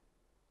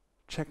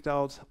checked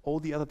out all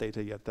the other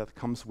data yet that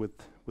comes with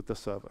the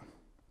server.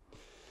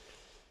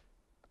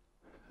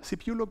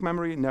 CPU log,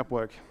 memory,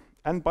 network,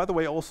 and by the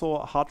way, also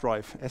a hard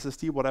drive,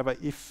 SSD, whatever.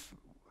 If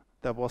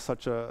there was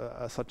such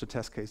a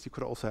test case, you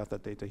could also have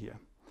that data here.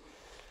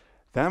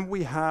 Then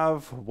we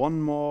have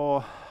one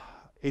more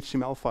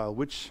HTML file,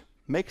 which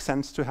makes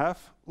sense to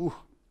have.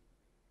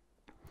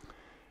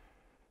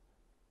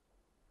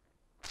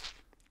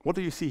 What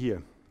do you see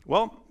here?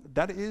 Well,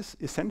 that is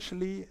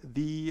essentially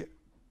the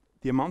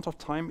amount of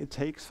time it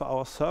takes for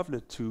our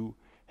servlet to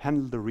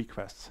handle the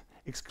requests.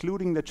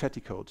 excluding the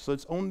chatty code. So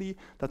it's only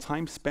the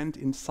time spent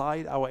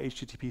inside our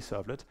HTTP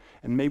servlet,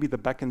 and maybe the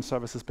backend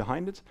services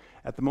behind it.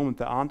 At the moment,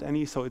 there aren't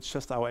any, so it's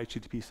just our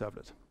HTTP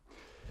servlet.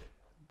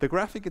 The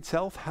graphic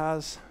itself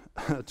has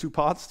 2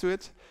 parts to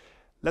it.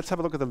 Let's have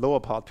a look at the lower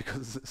part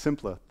because it's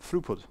simpler,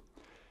 throughput.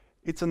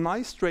 It's a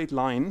nice straight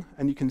line,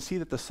 and you can see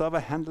that the server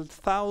handled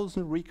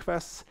 1,000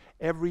 requests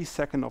every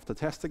second of the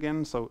test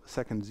again. So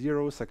second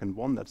 0, second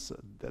 1,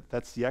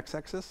 that's the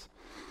x-axis.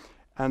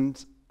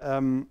 And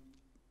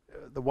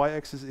the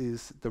y-axis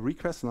is the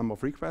request, the number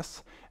of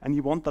requests, and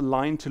you want the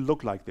line to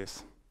look like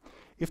this.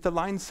 If the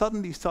line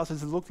suddenly starts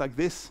to look like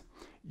this,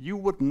 you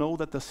would know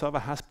that the server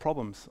has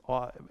problems,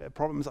 or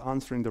problems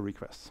answering the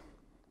requests.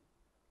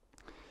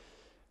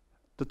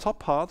 The top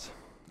part,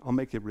 I'll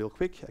make it real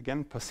quick.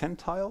 Again,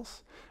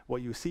 percentiles.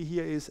 What you see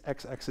here is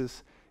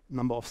x-axis,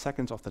 number of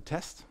seconds of the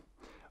test.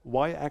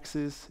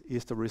 Y-axis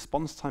is the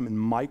response time in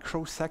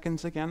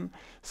microseconds again.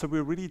 So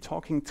we're really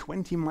talking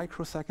 20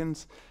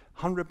 microseconds,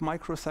 100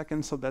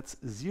 microseconds, so that's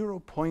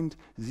 0.02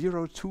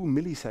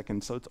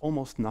 milliseconds, so it's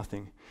almost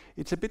nothing.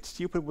 It's a bit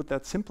stupid with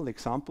that simple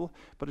example,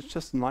 but it's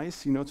just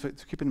nice, you know,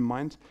 to keep in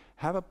mind.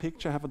 Have a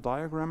picture, have a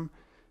diagram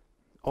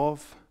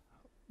of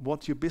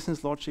what your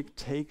business logic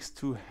takes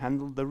to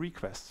handle the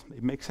requests.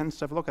 It makes sense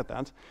to have a look at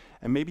that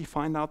and maybe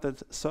find out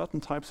that certain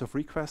types of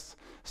requests,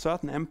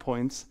 certain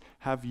endpoints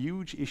have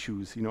huge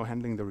issues, you know,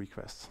 handling the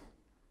requests.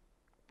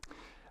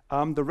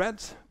 The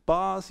red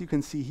bars you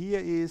can see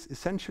here is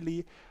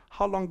essentially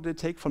how long did it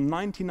take for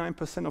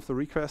 99% of the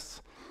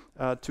requests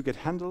to get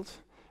handled,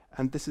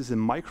 and this is in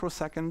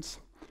microseconds.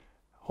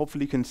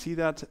 Hopefully you can see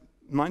that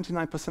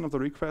 99% of the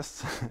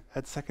requests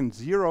at second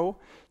 0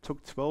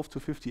 took 12 to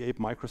 58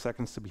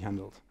 microseconds to be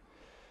handled.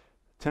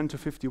 10 to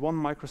 51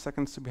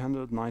 microseconds to be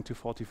handled, 9 to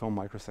 44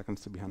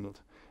 microseconds to be handled.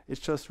 It's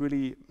just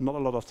really not a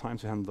lot of time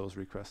to handle those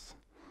requests.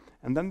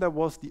 And then there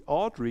was the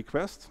odd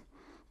request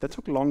that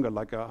took longer,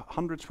 like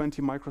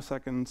 120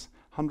 microseconds,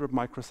 100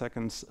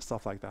 microseconds,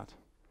 stuff like that.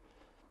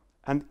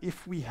 And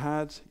if we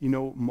had, you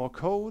know, more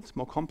code,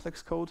 more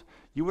complex code,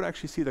 you would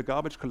actually see the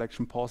garbage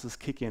collection pauses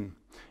kick in.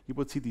 You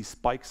would see these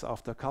spikes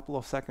after a couple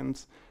of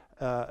seconds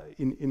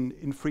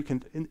in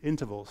frequent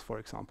intervals, for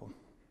example.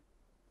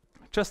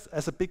 Just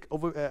as a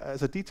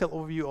as a detailed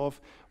overview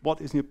of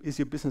what is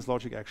your business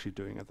logic actually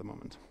doing at the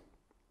moment.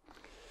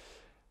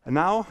 And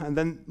now, and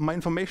then my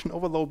information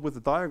overload with the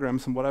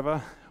diagrams and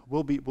whatever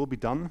will be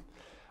done.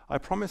 I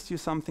promised you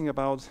something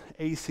about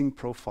async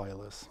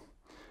profilers,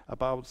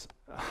 about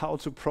how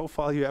to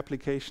profile your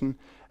application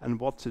and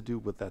what to do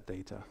with that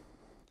data.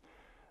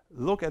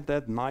 Look at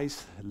that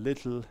nice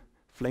little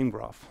flame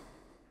graph.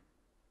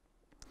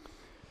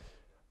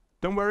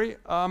 Don't worry,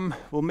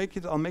 I'll make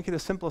it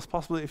as simple as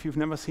possible if you've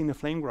never seen a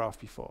flame graph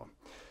before.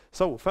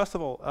 So first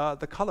of all,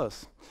 the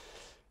colors.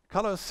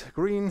 Colors: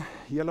 green,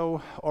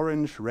 yellow,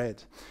 orange,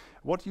 red.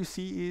 What you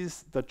see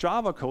is the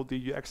Java code that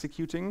you're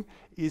executing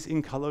is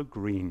in color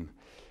green.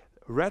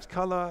 Red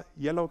color,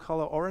 yellow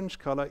color, orange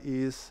color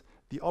is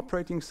the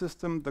operating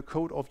system, the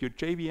code of your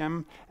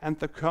JVM, and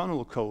the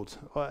kernel code,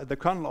 the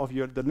kernel of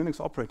the Linux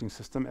operating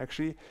system,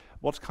 actually,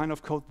 what kind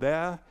of code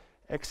they're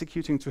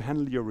executing to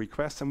handle your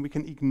requests, and we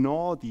can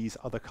ignore these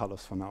other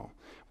colors for now.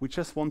 We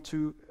just want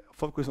to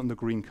focus on the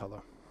green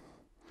color.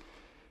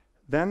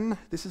 Then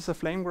this is a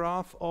flame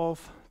graph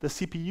of the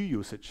CPU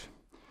usage,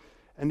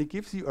 and it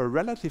gives you a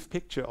relative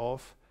picture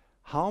of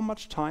how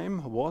much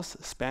time was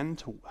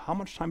spent, how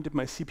much time did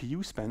my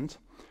CPU spend,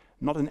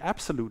 not in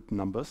absolute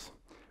numbers,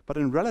 but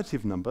in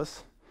relative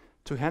numbers,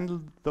 to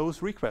handle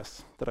those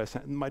requests that I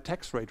sent, my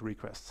text rate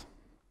requests.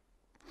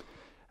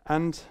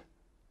 And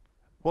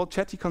well,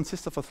 Chatty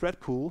consists of a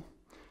thread pool,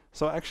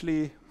 so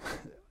actually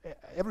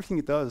everything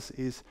it does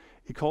is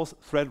it calls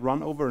thread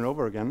run over and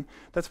over again.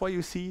 That's why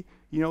you see,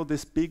 you know,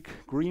 this big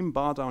green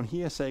bar down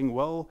here saying,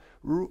 well,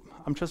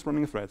 I'm just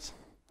running threads.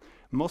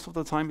 Most of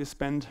the time is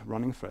spent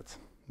running threads.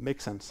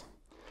 Makes sense.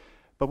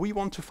 But we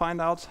want to find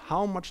out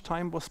how much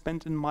time was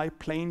spent in my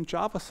plain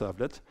Java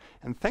servlet,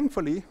 and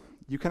thankfully,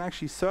 you can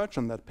actually search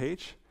on that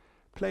page,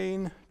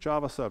 plain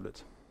Java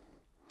servlet.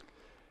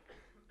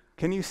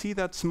 Can you see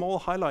that small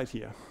highlight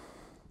here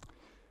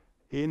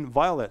in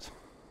violet?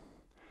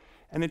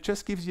 And it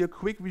just gives you a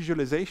quick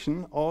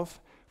visualization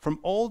of from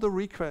all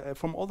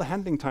the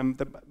handling time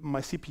that my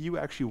CPU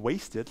actually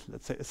wasted,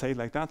 let's say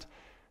like that,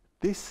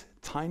 this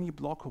tiny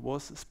block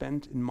was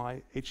spent in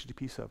my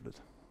HTTP servlet.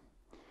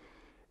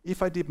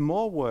 If I did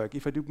more work,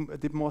 if I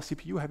did more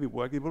CPU-heavy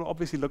work, it will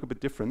obviously look a bit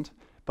different,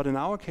 but in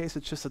our case,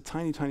 it's just a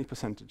tiny, tiny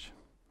percentage.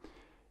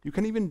 You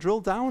can even drill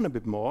down a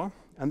bit more,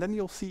 and then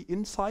you'll see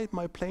inside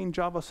my plain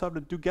Java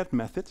servlet doGet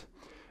method,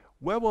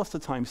 where was the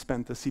time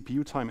spent, the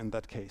CPU time in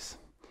that case?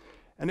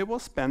 And it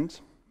was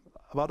spent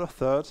about a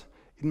third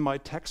in my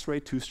text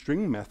rate to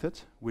string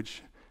method,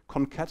 which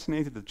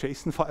concatenated the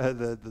JSON file,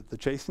 the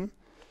JSON.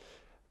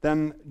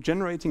 Then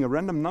generating a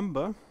random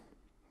number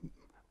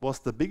was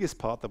the biggest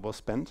part that was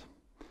spent.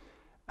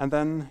 And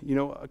then, you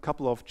know, a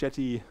couple of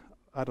jetty,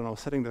 I don't know,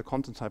 setting the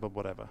content type or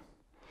whatever.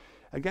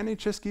 Again, it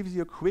just gives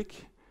you a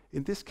quick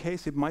In this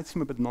case, it might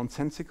seem a bit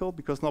nonsensical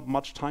because not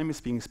much time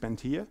is being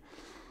spent here.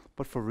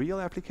 But for real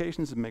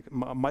applications, it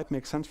might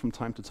make sense from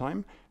time to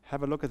time.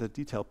 Have a look at the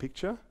detailed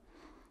picture.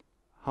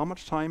 How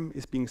much time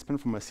is being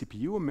spent from my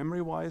CPU and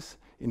memory-wise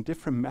in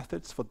different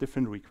methods for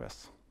different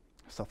requests.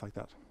 Stuff like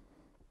that.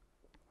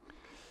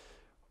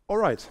 All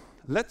right,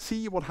 let's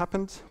see what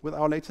happened with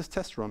our latest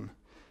test run.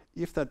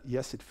 If that,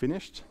 yes, it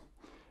finished,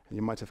 and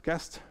you might have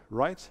guessed,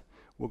 right,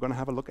 we're going to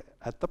have a look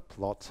at the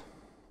plot.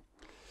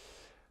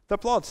 The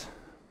plot.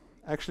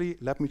 Actually,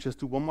 let me just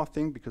do one more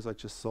thing because I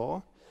just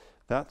saw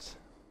that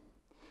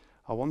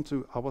I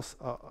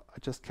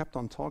just kept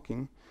on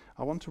talking.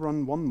 I want to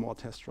run one more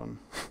test run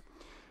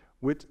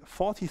with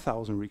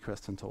 40,000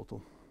 requests in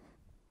total.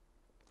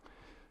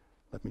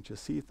 Let me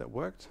just see if that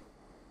worked.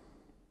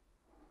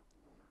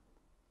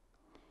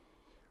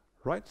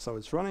 Right, so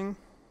it's running.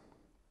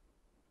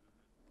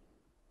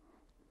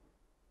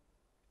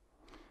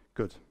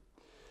 Good.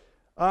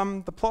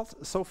 The plot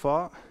so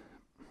far,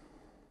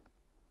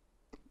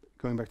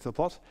 going back to the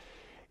plot,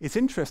 it's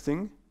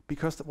interesting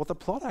because what the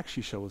plot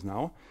actually shows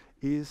now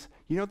is,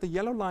 you know, the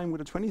yellow line with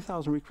the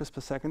 20,000 requests per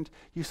second,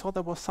 you saw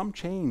there was some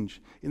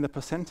change in the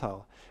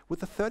percentile. With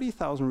the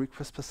 30,000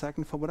 requests per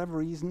second, for whatever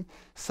reason,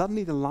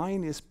 suddenly the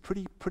line is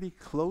pretty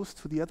close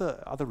to the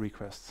other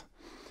requests.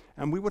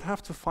 And we would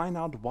have to find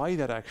out why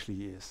that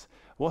actually is.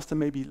 Was there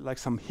maybe like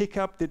some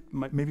hiccup? Did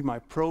maybe my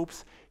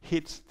probes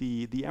hit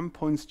the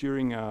endpoints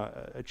during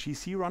a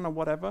GC run or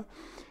whatever?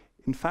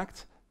 In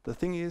fact, the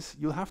thing is,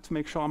 you'll have to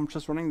make sure, I'm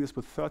just running this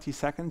with 30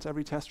 seconds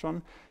every test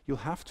run, you'll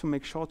have to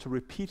make sure to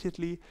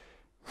repeatedly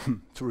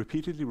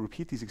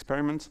repeat these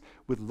experiments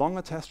with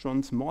longer test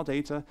runs, more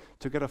data,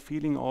 to get a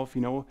feeling of,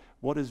 you know,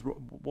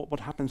 what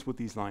happens with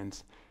these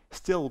lines.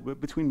 Still,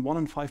 between 1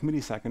 and 5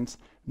 milliseconds,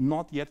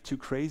 not yet too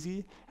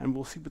crazy, and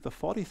we'll see with the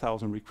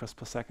 40,000 requests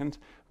per second,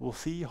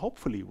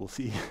 hopefully we'll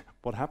see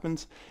what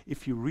happens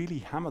if you really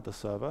hammer the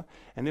server,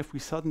 and if we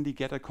suddenly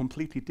get a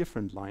completely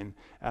different line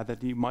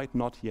that you might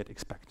not yet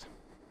expect.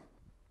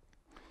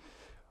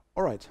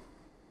 All right,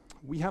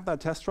 we have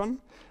that test run.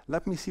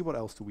 Let me see what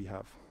else do we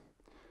have.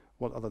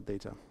 What other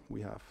data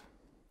we have.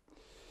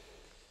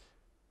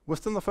 We're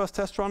still in the first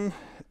test run.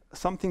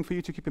 Something for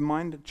you to keep in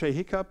mind,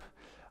 JHiccup.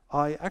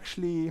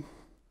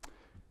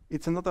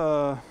 It's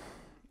another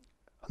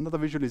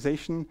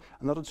visualization,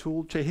 another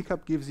tool.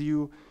 JHiccup gives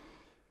you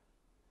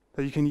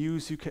that you can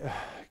use,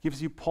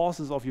 gives you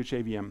pauses of your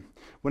JVM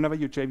whenever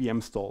your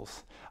JVM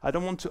stalls. I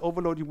don't want to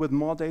overload you with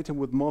more data,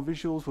 with more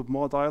visuals, with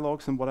more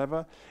dialogues and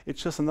whatever.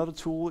 It's just another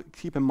tool.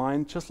 Keep in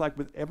mind, just like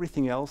with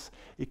everything else,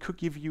 it could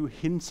give you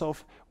hints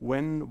of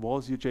when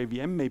was your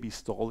JVM maybe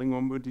stalling,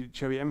 when the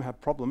JVM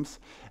had problems,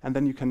 and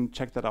then you can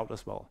check that out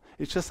as well.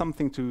 It's just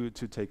something to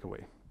take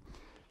away.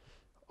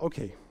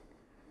 Okay,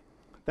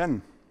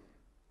 then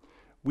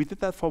we did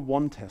that for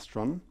one test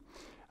run.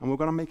 And we're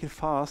going to make it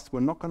fast. We're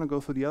not going to go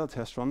through the other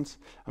test runs.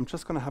 I'm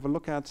just going to have a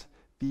look at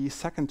the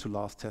second to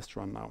last test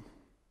run now,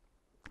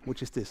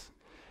 which is this.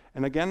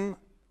 And again,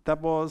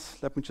 that was,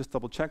 let me just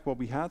double check what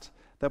we had.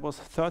 That was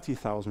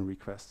 30,000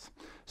 requests.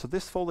 So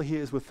this folder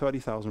here is with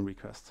 30,000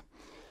 requests.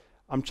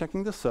 I'm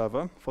checking the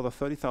server for the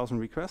 30,000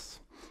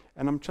 requests,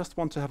 and I just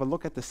want to have a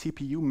look at the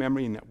CPU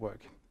memory network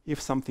if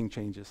something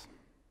changed.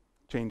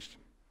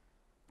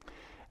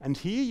 And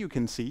here you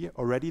can see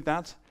already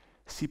that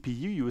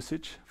CPU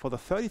usage for the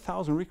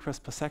 30,000 requests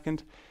per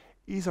second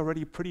is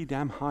already pretty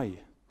damn high,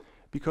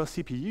 because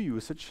CPU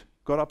usage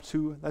got up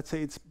to, let's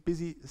say it's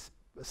busy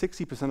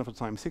 60% of the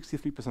time,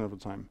 63% of the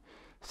time,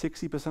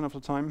 60% of the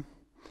time,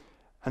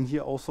 and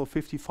here also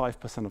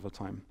 55% of the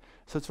time.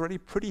 So it's already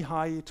pretty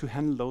high to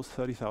handle those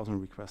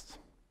 30,000 requests.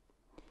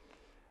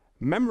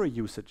 Memory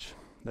usage,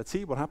 let's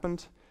see what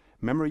happened.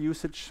 Memory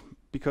usage,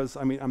 because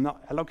I mean, I'm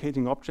not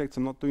allocating objects,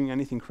 I'm not doing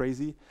anything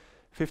crazy.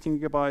 15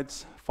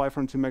 gigabytes,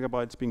 502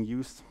 megabytes being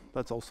used,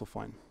 that's also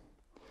fine.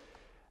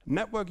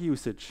 Network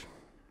usage.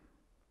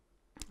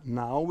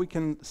 Now we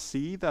can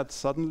see that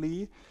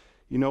suddenly,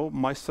 you know,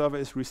 my server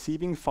is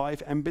receiving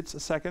 5 Mbits a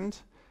second.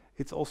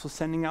 It's also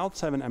sending out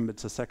 7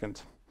 Mbits a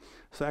second.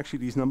 So actually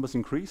these numbers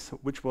increase,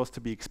 which was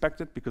to be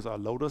expected because our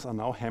loaders are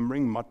now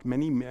hammering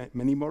many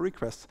more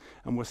requests,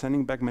 and we're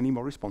sending back many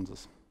more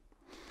responses.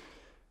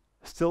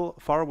 Still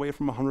far away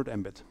from 100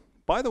 Mbit.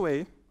 By the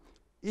way,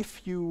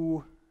 if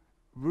you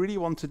really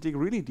want to dig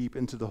really deep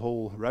into the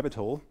whole rabbit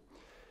hole,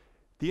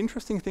 the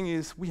interesting thing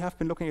is we have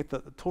been looking at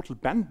the total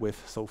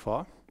bandwidth so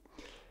far.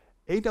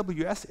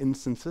 AWS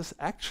instances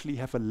actually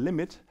have a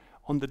limit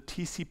on the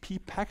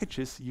TCP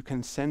packages you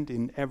can send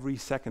in every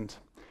second.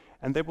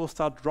 And they will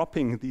start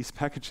dropping these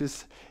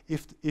packages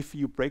if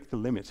you break the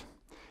limit.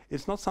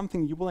 It's not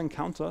something you will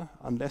encounter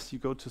unless you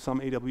go to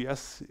some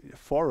AWS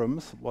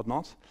forums,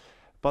 whatnot.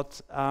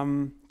 But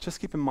just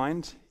keep in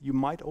mind, you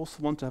might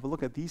also want to have a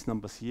look at these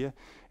numbers here.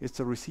 It's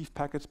the received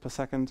packets per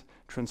second,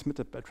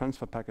 transmitted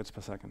transfer packets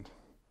per second.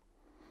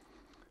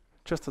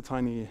 Just a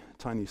tiny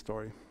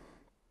story.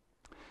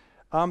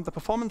 The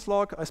performance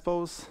log, I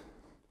suppose.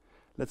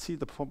 Let's see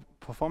the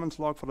performance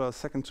log for the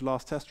second to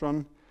last test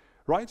run.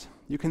 Right,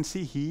 you can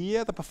see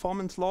here the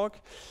performance log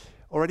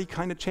already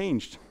kind of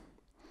changed.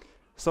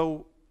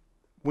 So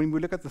when we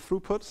look at the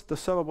throughput, the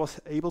server was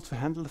able to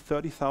handle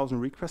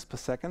 30,000 requests per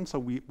second. So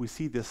we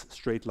see this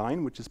straight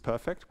line, which is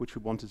perfect, which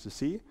we wanted to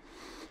see.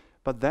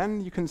 But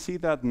then you can see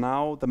that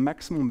now the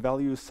maximum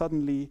values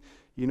suddenly,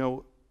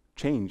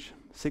 change.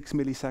 6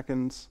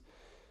 milliseconds,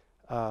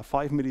 5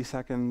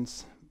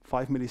 milliseconds,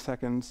 5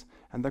 milliseconds,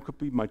 and that could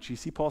be my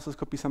GC pauses,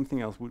 could be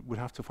something else. We'd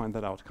have to find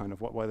that out, kind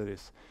of why that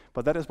is.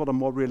 But that is what a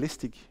more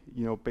realistic,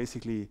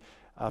 basically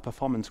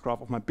performance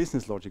graph of my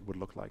business logic would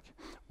look like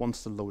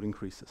once the load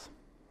increases.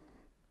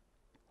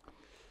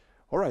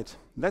 All right,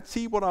 let's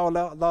see what our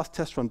last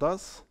test run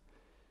does.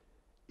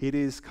 It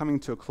is coming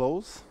to a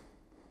close.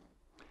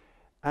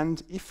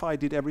 And if I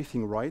did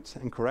everything right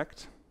and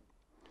correct,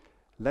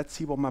 let's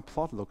see what my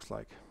plot looks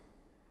like.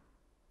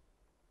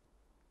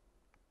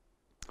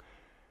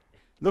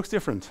 Looks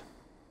different.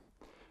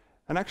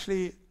 And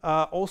actually,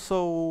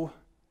 also,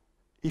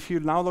 if you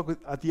now look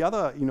at the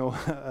other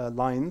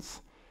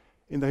lines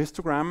in the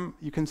histogram,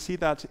 you can see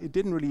that it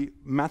didn't really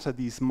matter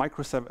these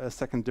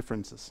microsecond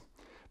differences.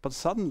 But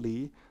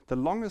suddenly, the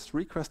longest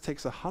request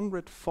takes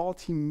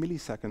 140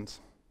 milliseconds,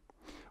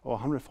 or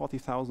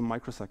 140,000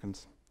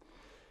 microseconds.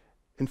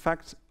 In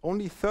fact,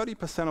 only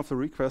 30% of the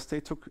requests, they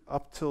took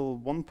up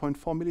till 1.4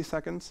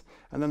 milliseconds,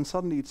 and then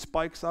suddenly it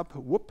spikes up,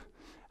 whoop,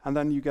 and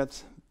then you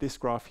get this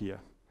graph here.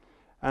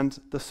 And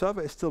the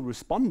server is still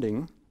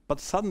responding, but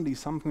suddenly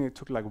something that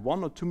took like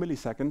 1 or 2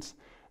 milliseconds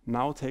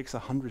now takes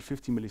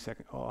 150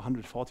 milliseconds or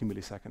 140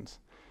 milliseconds.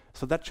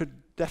 So that should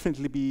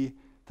definitely be,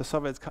 the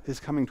server is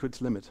coming to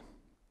its limit.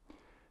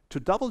 To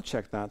double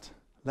check that,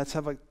 let's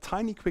have a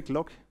tiny quick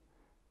look,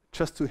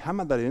 just to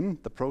hammer that in,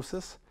 the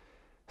process,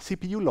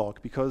 CPU log,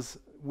 because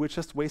we're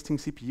just wasting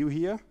CPU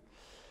here.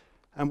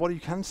 And what you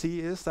can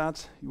see is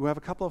that you have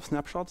a couple of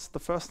snapshots. The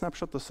first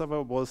snapshot, the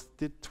server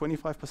did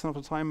 25% of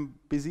the time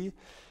busy,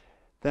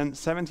 then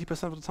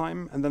 70% of the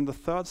time, and then the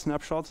third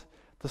snapshot,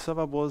 the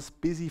server was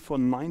busy for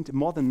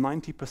more than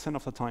 90%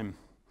 of the time.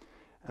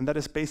 And that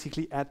is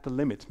basically at the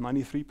limit,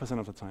 93%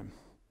 of the time.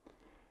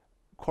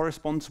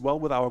 Corresponds well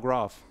with our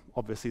graph,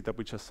 obviously, that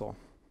we just saw.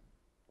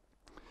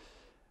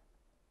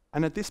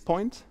 And at this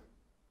point,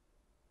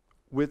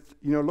 with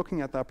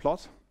looking at that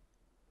plot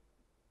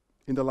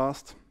in the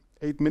last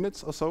 8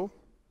 minutes or so,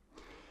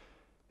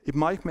 it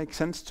might make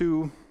sense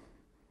to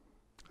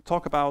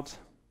talk about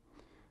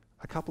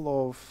a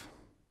couple of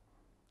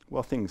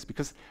things,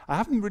 because I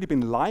haven't really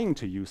been lying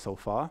to you so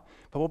far,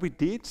 but what we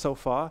did so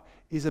far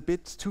is a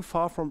bit too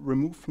far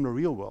removed from the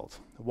real world.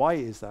 Why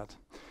is that?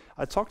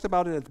 I talked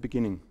about it at the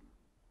beginning.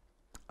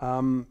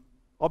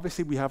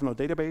 Obviously, we have no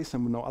database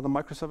and no other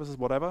microservices,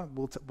 whatever.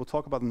 We'll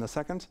talk about it in a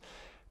second.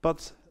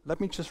 But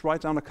let me just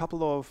write down a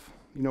couple of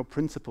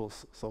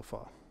principles so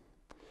far.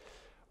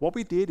 What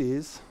we did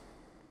is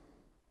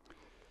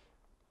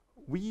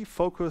we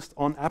focused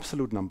on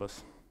absolute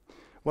numbers.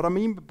 What I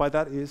mean by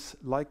that is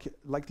like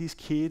these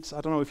kids.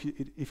 I don't know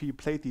if you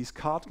played these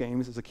card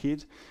games as a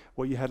kid,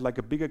 where you had like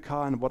a bigger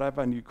car and whatever,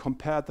 and you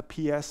compared the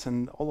PS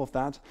and all of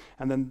that,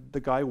 and then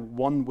the guy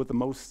won with the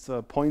most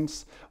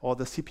points, or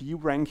the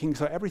CPU ranking.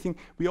 So everything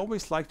we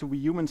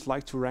humans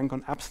like to rank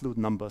on absolute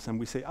numbers, and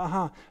we say,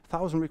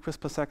 1,000 requests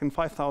per second,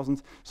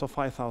 5,000, so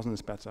 5,000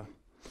 is better.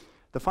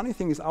 The funny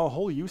thing is, our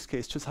whole use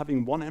case, just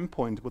having one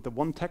endpoint with the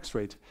one text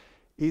rate,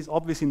 is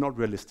obviously not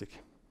realistic.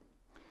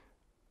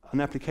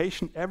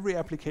 Every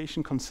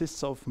application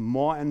consists of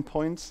more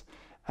endpoints,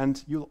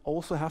 and you'll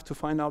also have to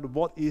find out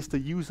what is the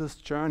user's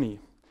journey.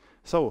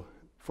 So,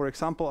 for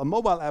example, a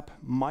mobile app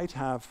might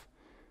have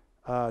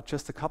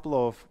just a couple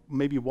of,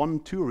 maybe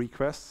 1, 2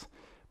 requests,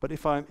 but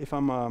if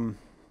I'm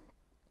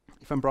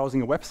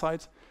browsing a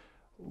website,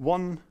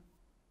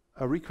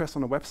 a request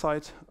on a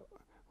website,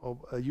 or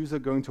a user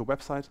going to a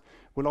website,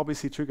 will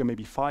obviously trigger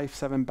maybe 5,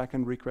 7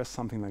 backend requests,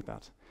 something like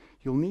that.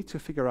 You'll need to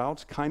figure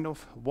out kind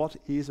of what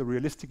is a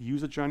realistic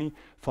user journey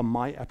for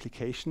my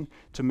application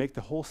to make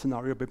the whole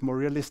scenario a bit more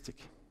realistic.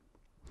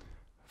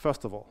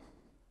 First of all.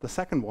 The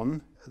second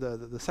one,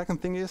 the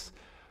second thing is,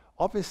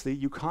 obviously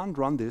you can't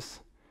run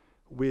this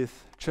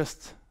with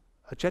just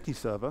a Jetty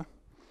server.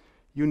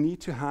 You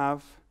need to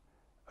have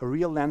a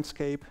real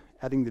landscape,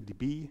 adding the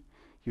DB.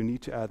 You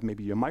need to add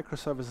maybe your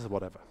microservices,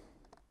 whatever.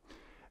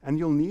 And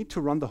you'll need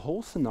to run the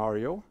whole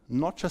scenario,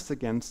 not just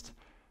against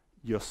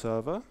your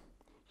server.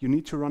 You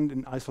need to run it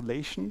in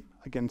isolation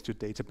against your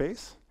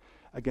database,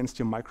 against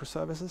your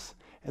microservices,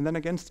 and then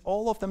against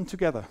all of them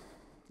together.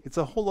 It's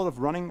a whole lot of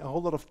running, a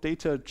whole lot of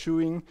data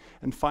chewing,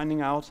 and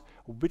finding out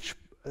which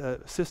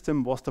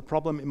system was the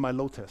problem in my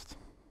load test.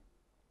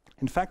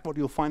 In fact, what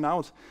you'll find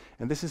out,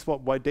 and this is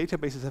why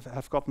databases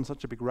have gotten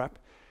such a big rap,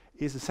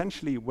 is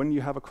essentially when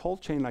you have a call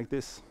chain like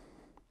this,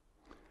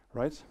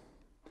 right?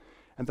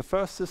 And the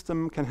first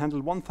system can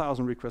handle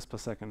 1,000 requests per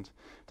second.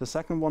 The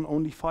second one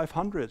only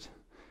 500.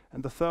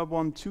 And the third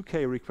one,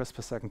 2K requests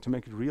per second, to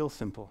make it real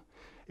simple.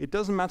 It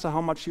doesn't matter how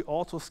much you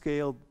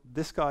auto-scale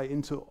this guy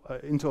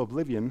into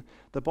oblivion,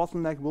 the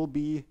bottleneck will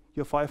be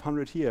your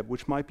 500 here,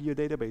 which might be your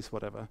database,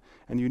 whatever.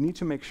 And you need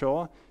to make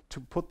sure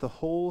to put the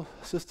whole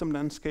system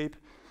landscape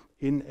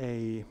in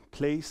a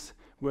place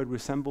where it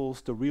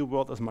resembles the real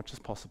world as much as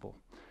possible.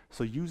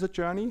 So user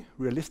journey,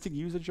 realistic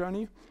user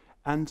journey,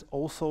 and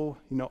also,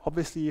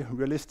 obviously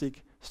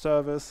realistic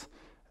service,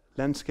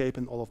 landscape,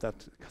 and all of that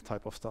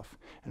type of stuff.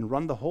 And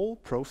run the whole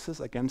process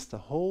against the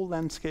whole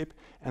landscape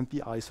and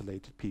the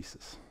isolated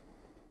pieces.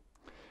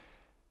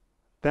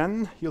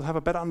 Then you'll have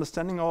a better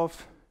understanding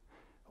of,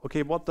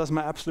 okay, what does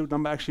my absolute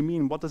number actually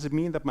mean? What does it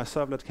mean that my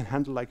servlet can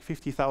handle like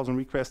 50,000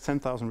 requests,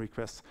 10,000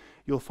 requests?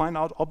 You'll find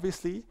out,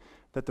 obviously,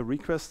 that the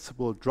requests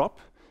will drop,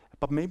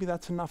 but maybe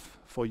that's enough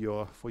for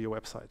your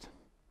website.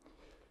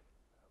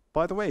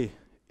 By the way,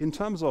 in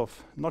terms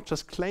of not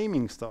just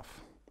claiming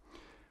stuff,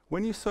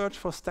 when you search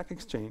for Stack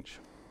Exchange,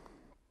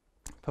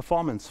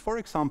 performance, for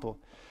example,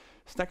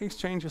 Stack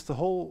Exchange is the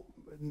whole,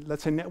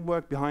 let's say,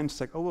 network behind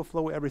Stack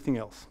Overflow, everything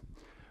else.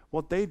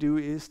 What they do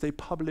is they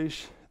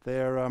publish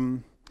their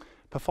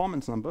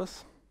performance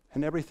numbers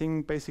and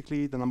everything,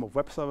 basically the number of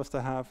web servers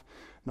they have,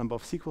 number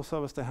of SQL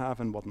servers they have,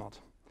 and whatnot.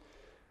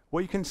 What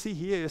you can see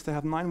here is they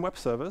have 9 web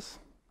servers,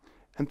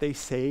 and they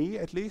say,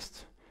 at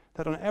least,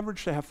 that on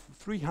average they have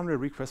 300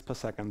 requests per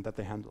second that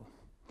they handle,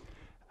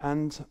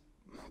 and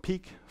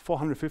peak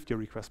 450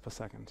 requests per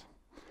second.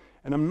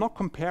 And I'm not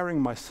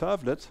comparing my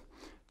servlet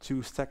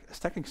to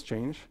Stack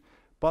Exchange,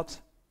 but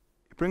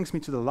it brings me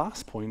to the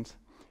last point,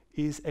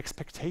 is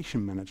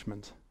expectation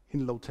management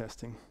in load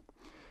testing.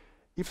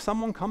 If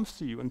someone comes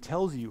to you and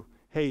tells you,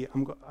 hey,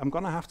 I'm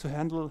going to have to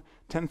handle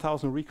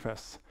 10,000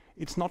 requests,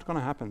 it's not going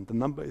to happen. The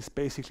number is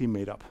basically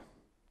made up.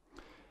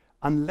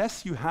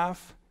 Unless you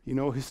have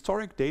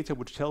historic data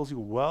which tells you,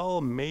 well,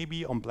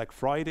 maybe on Black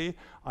Friday,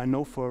 I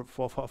know for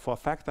a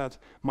fact that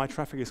my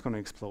traffic is going to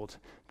explode,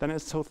 then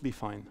it's totally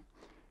fine.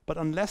 But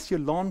unless you're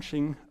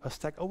launching a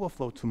Stack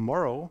Overflow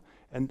tomorrow,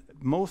 and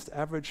most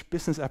average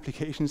business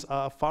applications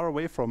are far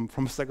away from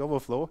Stack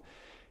Overflow,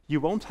 you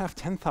won't have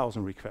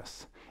 10,000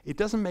 requests. It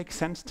doesn't make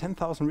sense,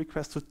 10,000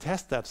 requests, to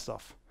test that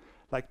stuff.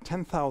 Like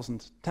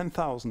 10,000,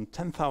 10,000,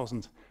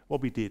 10,000,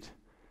 what we did,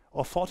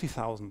 or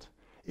 40,000.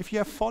 If you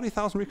have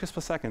 40,000 requests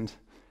per second,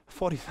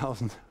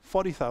 40,000,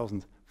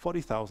 40,000,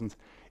 40,000,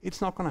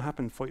 it's not going to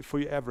happen for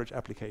your average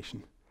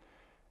application.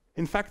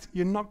 In fact,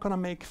 you're not going to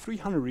make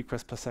 300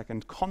 requests per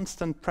second,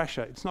 constant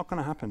pressure. It's not going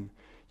to happen.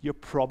 You're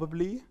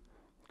probably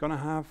going to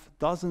have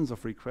dozens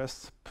of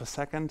requests per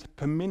second,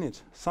 per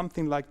minute,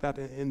 something like that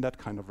in that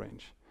kind of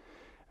range.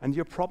 And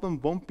your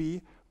problem won't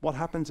be what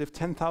happens if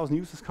 10,000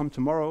 users come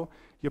tomorrow.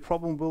 Your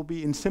problem will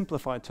be, in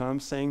simplified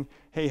terms, saying,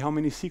 hey, how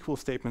many SQL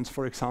statements,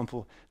 for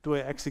example, do I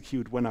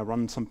execute when I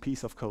run some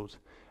piece of code?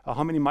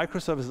 How many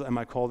microservices am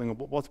I calling?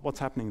 What's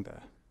happening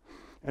there?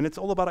 And it's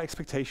all about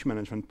expectation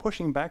management,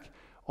 pushing back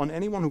on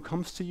anyone who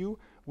comes to you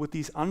with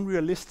these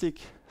unrealistic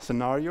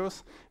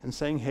scenarios and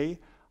saying, hey,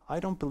 I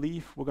don't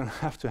believe we're going to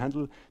have to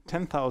handle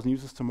 10,000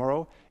 users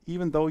tomorrow,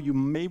 even though you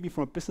maybe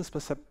from a business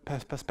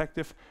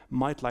perspective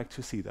might like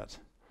to see that.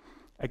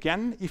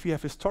 Again, if you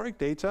have historic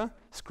data,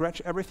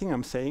 scratch everything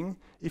I'm saying.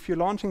 If you're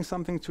launching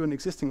something to an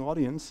existing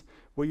audience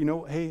where you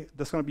know, hey,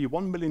 there's going to be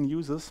 1 million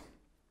users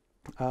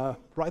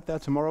right there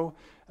tomorrow,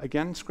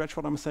 again, scratch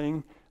what I'm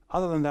saying.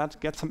 Other than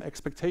that, get some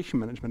expectation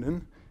management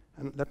in.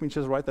 And let me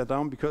just write that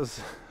down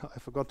because I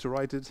forgot to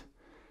write it.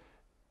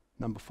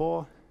 Number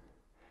 4,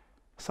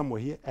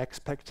 somewhere here,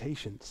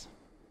 expectations.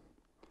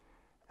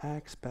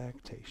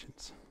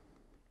 Expectations.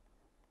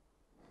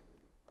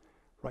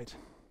 Right,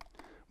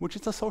 which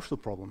is a social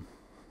problem.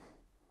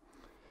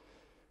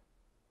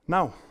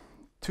 Now,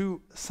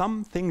 to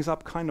sum things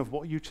up, kind of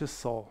what you just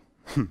saw,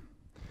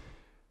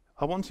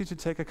 I want you to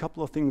take a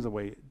couple of things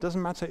away. It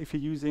doesn't matter if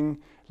you're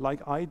using,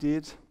 like I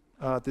did,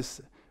 this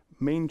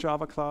main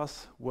Java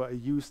class where I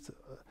used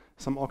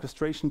some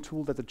orchestration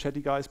tool that the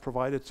Chetty guys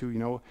provided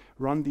to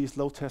run these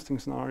load testing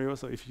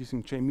scenarios, or if you're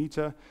using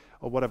JMeter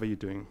or whatever you're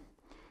doing.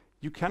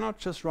 You cannot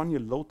just run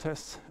your load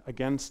tests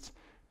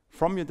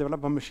from your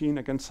developer machine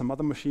against some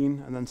other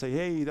machine and then say,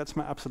 hey, that's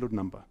my absolute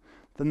number.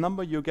 The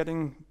number you're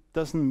getting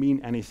doesn't mean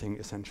anything,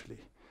 essentially.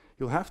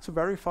 You'll have to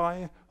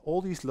verify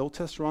all these load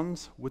test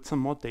runs with some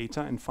more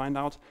data and find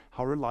out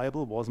how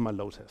reliable was my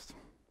load test.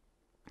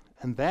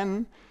 And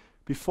then,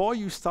 before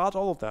you start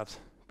all of that,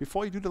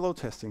 before you do the load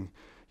testing,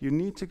 you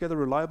need to get a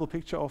reliable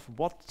picture of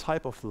what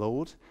type of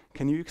load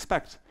can you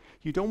expect.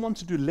 You don't want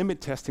to do limit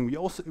testing. We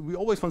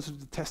always want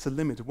to test the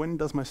limit. When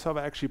does my server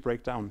actually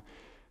break down?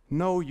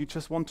 No, you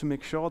just want to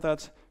make sure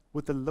that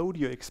with the load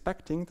you're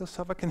expecting, the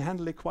server can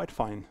handle it quite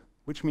fine,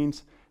 which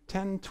means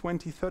 10,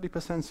 20, 30%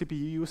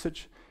 CPU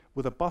usage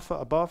with a buffer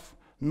above,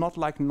 not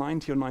like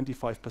 90 or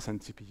 95%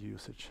 CPU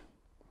usage.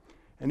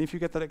 And if you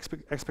get that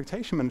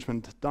expectation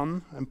management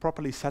done and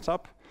properly set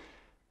up,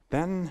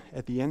 then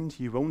at the end,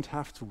 you won't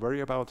have to worry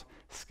about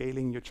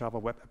scaling your Java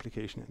web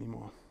application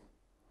anymore.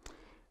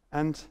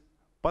 And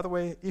by the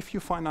way, if you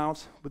find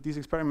out with these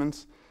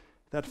experiments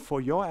that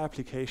for your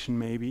application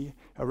maybe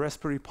a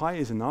Raspberry Pi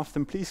is enough,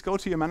 then please go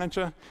to your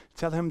manager,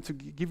 tell him to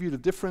give you the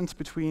difference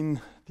between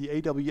the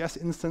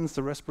AWS instance,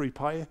 the Raspberry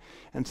Pi,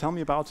 and tell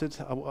me about it.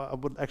 I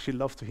would actually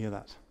love to hear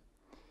that.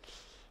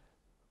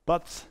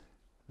 But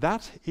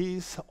that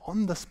is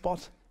on the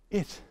spot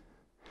it.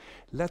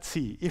 Let's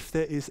see if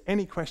there is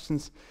any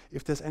questions,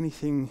 if there's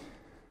anything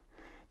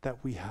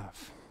that we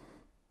have.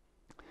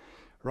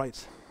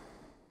 Right.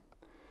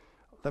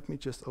 Let me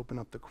just open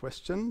up the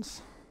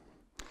questions.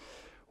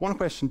 One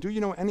question, do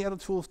you know any other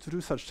tools to do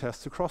such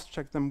tests, to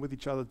cross-check them with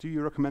each other? Do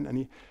you recommend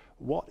any?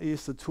 What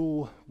is the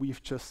tool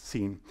we've just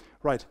seen?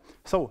 Right,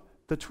 so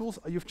the tools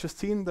you've just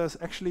seen, there's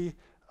actually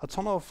a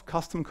ton of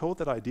custom code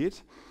that I did,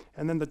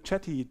 and then the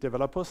Chatty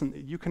developers, and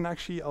you can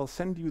actually, I'll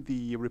send you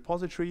the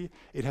repository.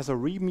 It has a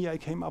README I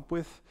came up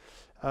with,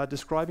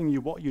 describing you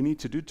what you need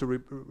to do to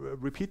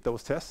repeat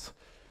those tests.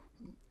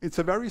 It's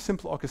a very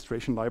simple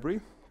orchestration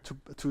library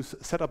to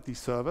set up these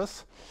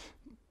servers,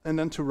 and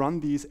then to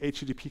run these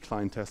HTTP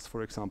client tests,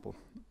 for example.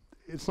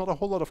 It's not a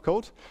whole lot of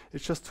code.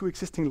 It's just 2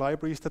 existing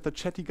libraries that the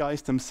Chatty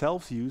guys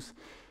themselves use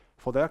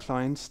for their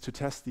clients to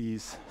test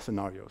these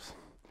scenarios.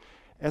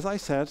 As I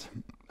said,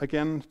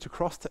 again, to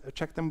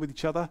cross-check them with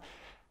each other,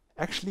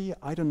 actually,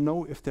 I don't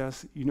know if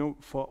there's,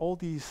 for all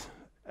these,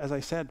 as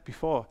I said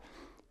before,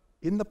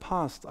 in the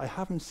past, I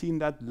haven't seen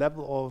that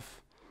level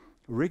of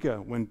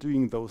rigor when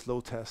doing those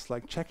load tests,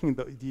 like checking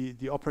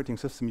the operating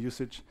system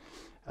usage,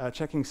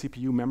 checking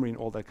CPU memory and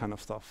all that kind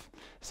of stuff.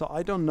 So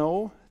I don't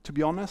know, to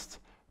be honest,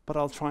 but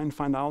I'll try and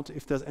find out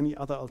if there's any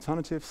other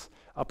alternatives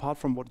apart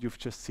from what you've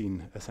just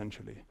seen,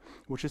 essentially,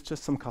 which is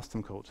just some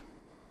custom code.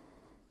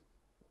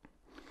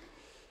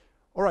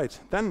 All right,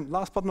 then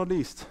last but not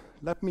least,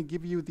 let me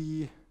give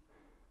you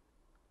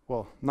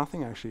well,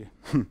 nothing actually.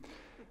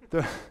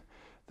 the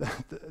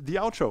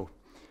outro.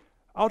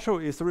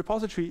 Outro is the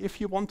repository. If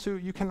you want to,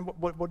 you can,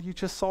 what you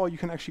just saw, you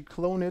can actually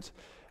clone it.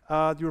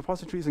 The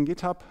repository is in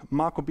GitHub,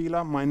 Marco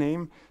Behler, my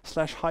name,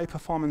 /high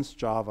performance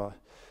Java.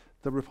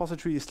 The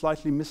repository is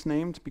slightly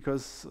misnamed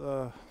because,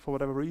 for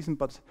whatever reason,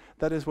 but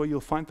that is where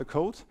you'll find the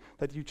code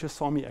that you just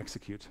saw me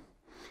execute.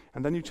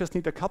 And then you just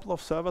need a couple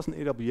of servers in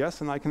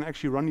AWS, and I can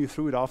actually run you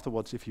through it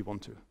afterwards if you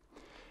want to.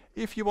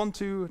 If you want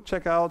to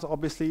check out,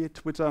 obviously,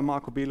 Twitter,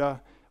 Marco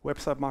Behler,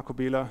 website Marco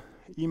Behler,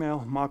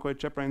 email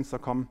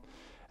marco@jetbrains.com.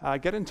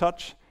 Get in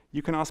touch.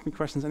 You can ask me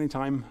questions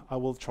anytime. I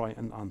will try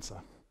and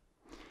answer.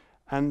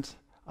 And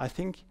I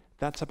think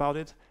that's about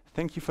it.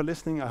 Thank you for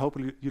listening. I hope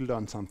you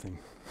learned something.